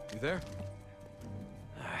 You there?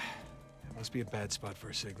 Must be a bad spot for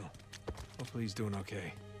a signal. Hopefully he's doing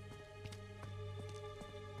okay.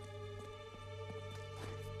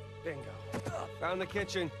 Bingo. Found the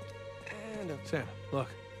kitchen. And Sam, look.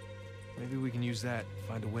 Maybe we can use that.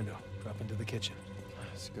 Find a window. Drop into the kitchen.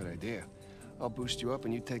 That's a good idea. I'll boost you up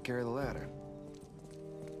and you take care of the ladder.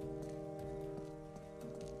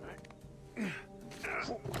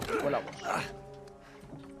 Volamos.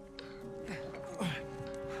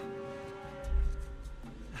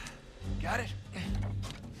 Got it?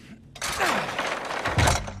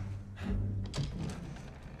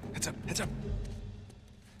 Heads up, heads up.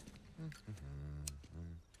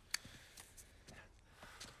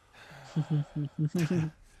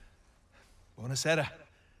 Buonasera.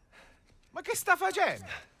 Ma che sta facendo?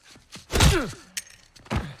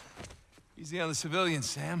 Easy on the civilians,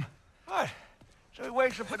 Sam. What? So he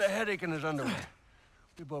wakes up with a headache in his underwear.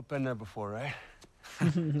 We both been there before, right?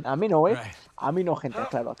 A mí no, ¿eh? Right. A mí no, gente,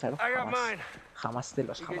 claro, claro. I got Jamás. mine. Jamás de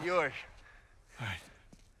los You get jamás. yours.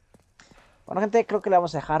 Bueno, gente, creo que le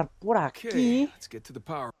vamos a dejar por Okay, aquí. let's get to the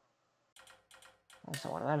power. Vamos a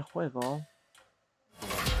guardar el juego.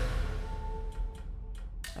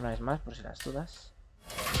 Una vez más, por si las dudas.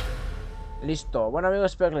 Listo. Bueno,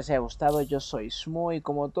 amigos, espero que les haya gustado. Yo soy Smo y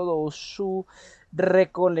como todo su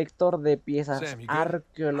recolector de piezas Sam, you good?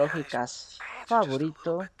 arqueológicas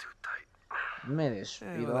favorito, me well,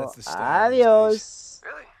 despido. that's the start of these Adiós.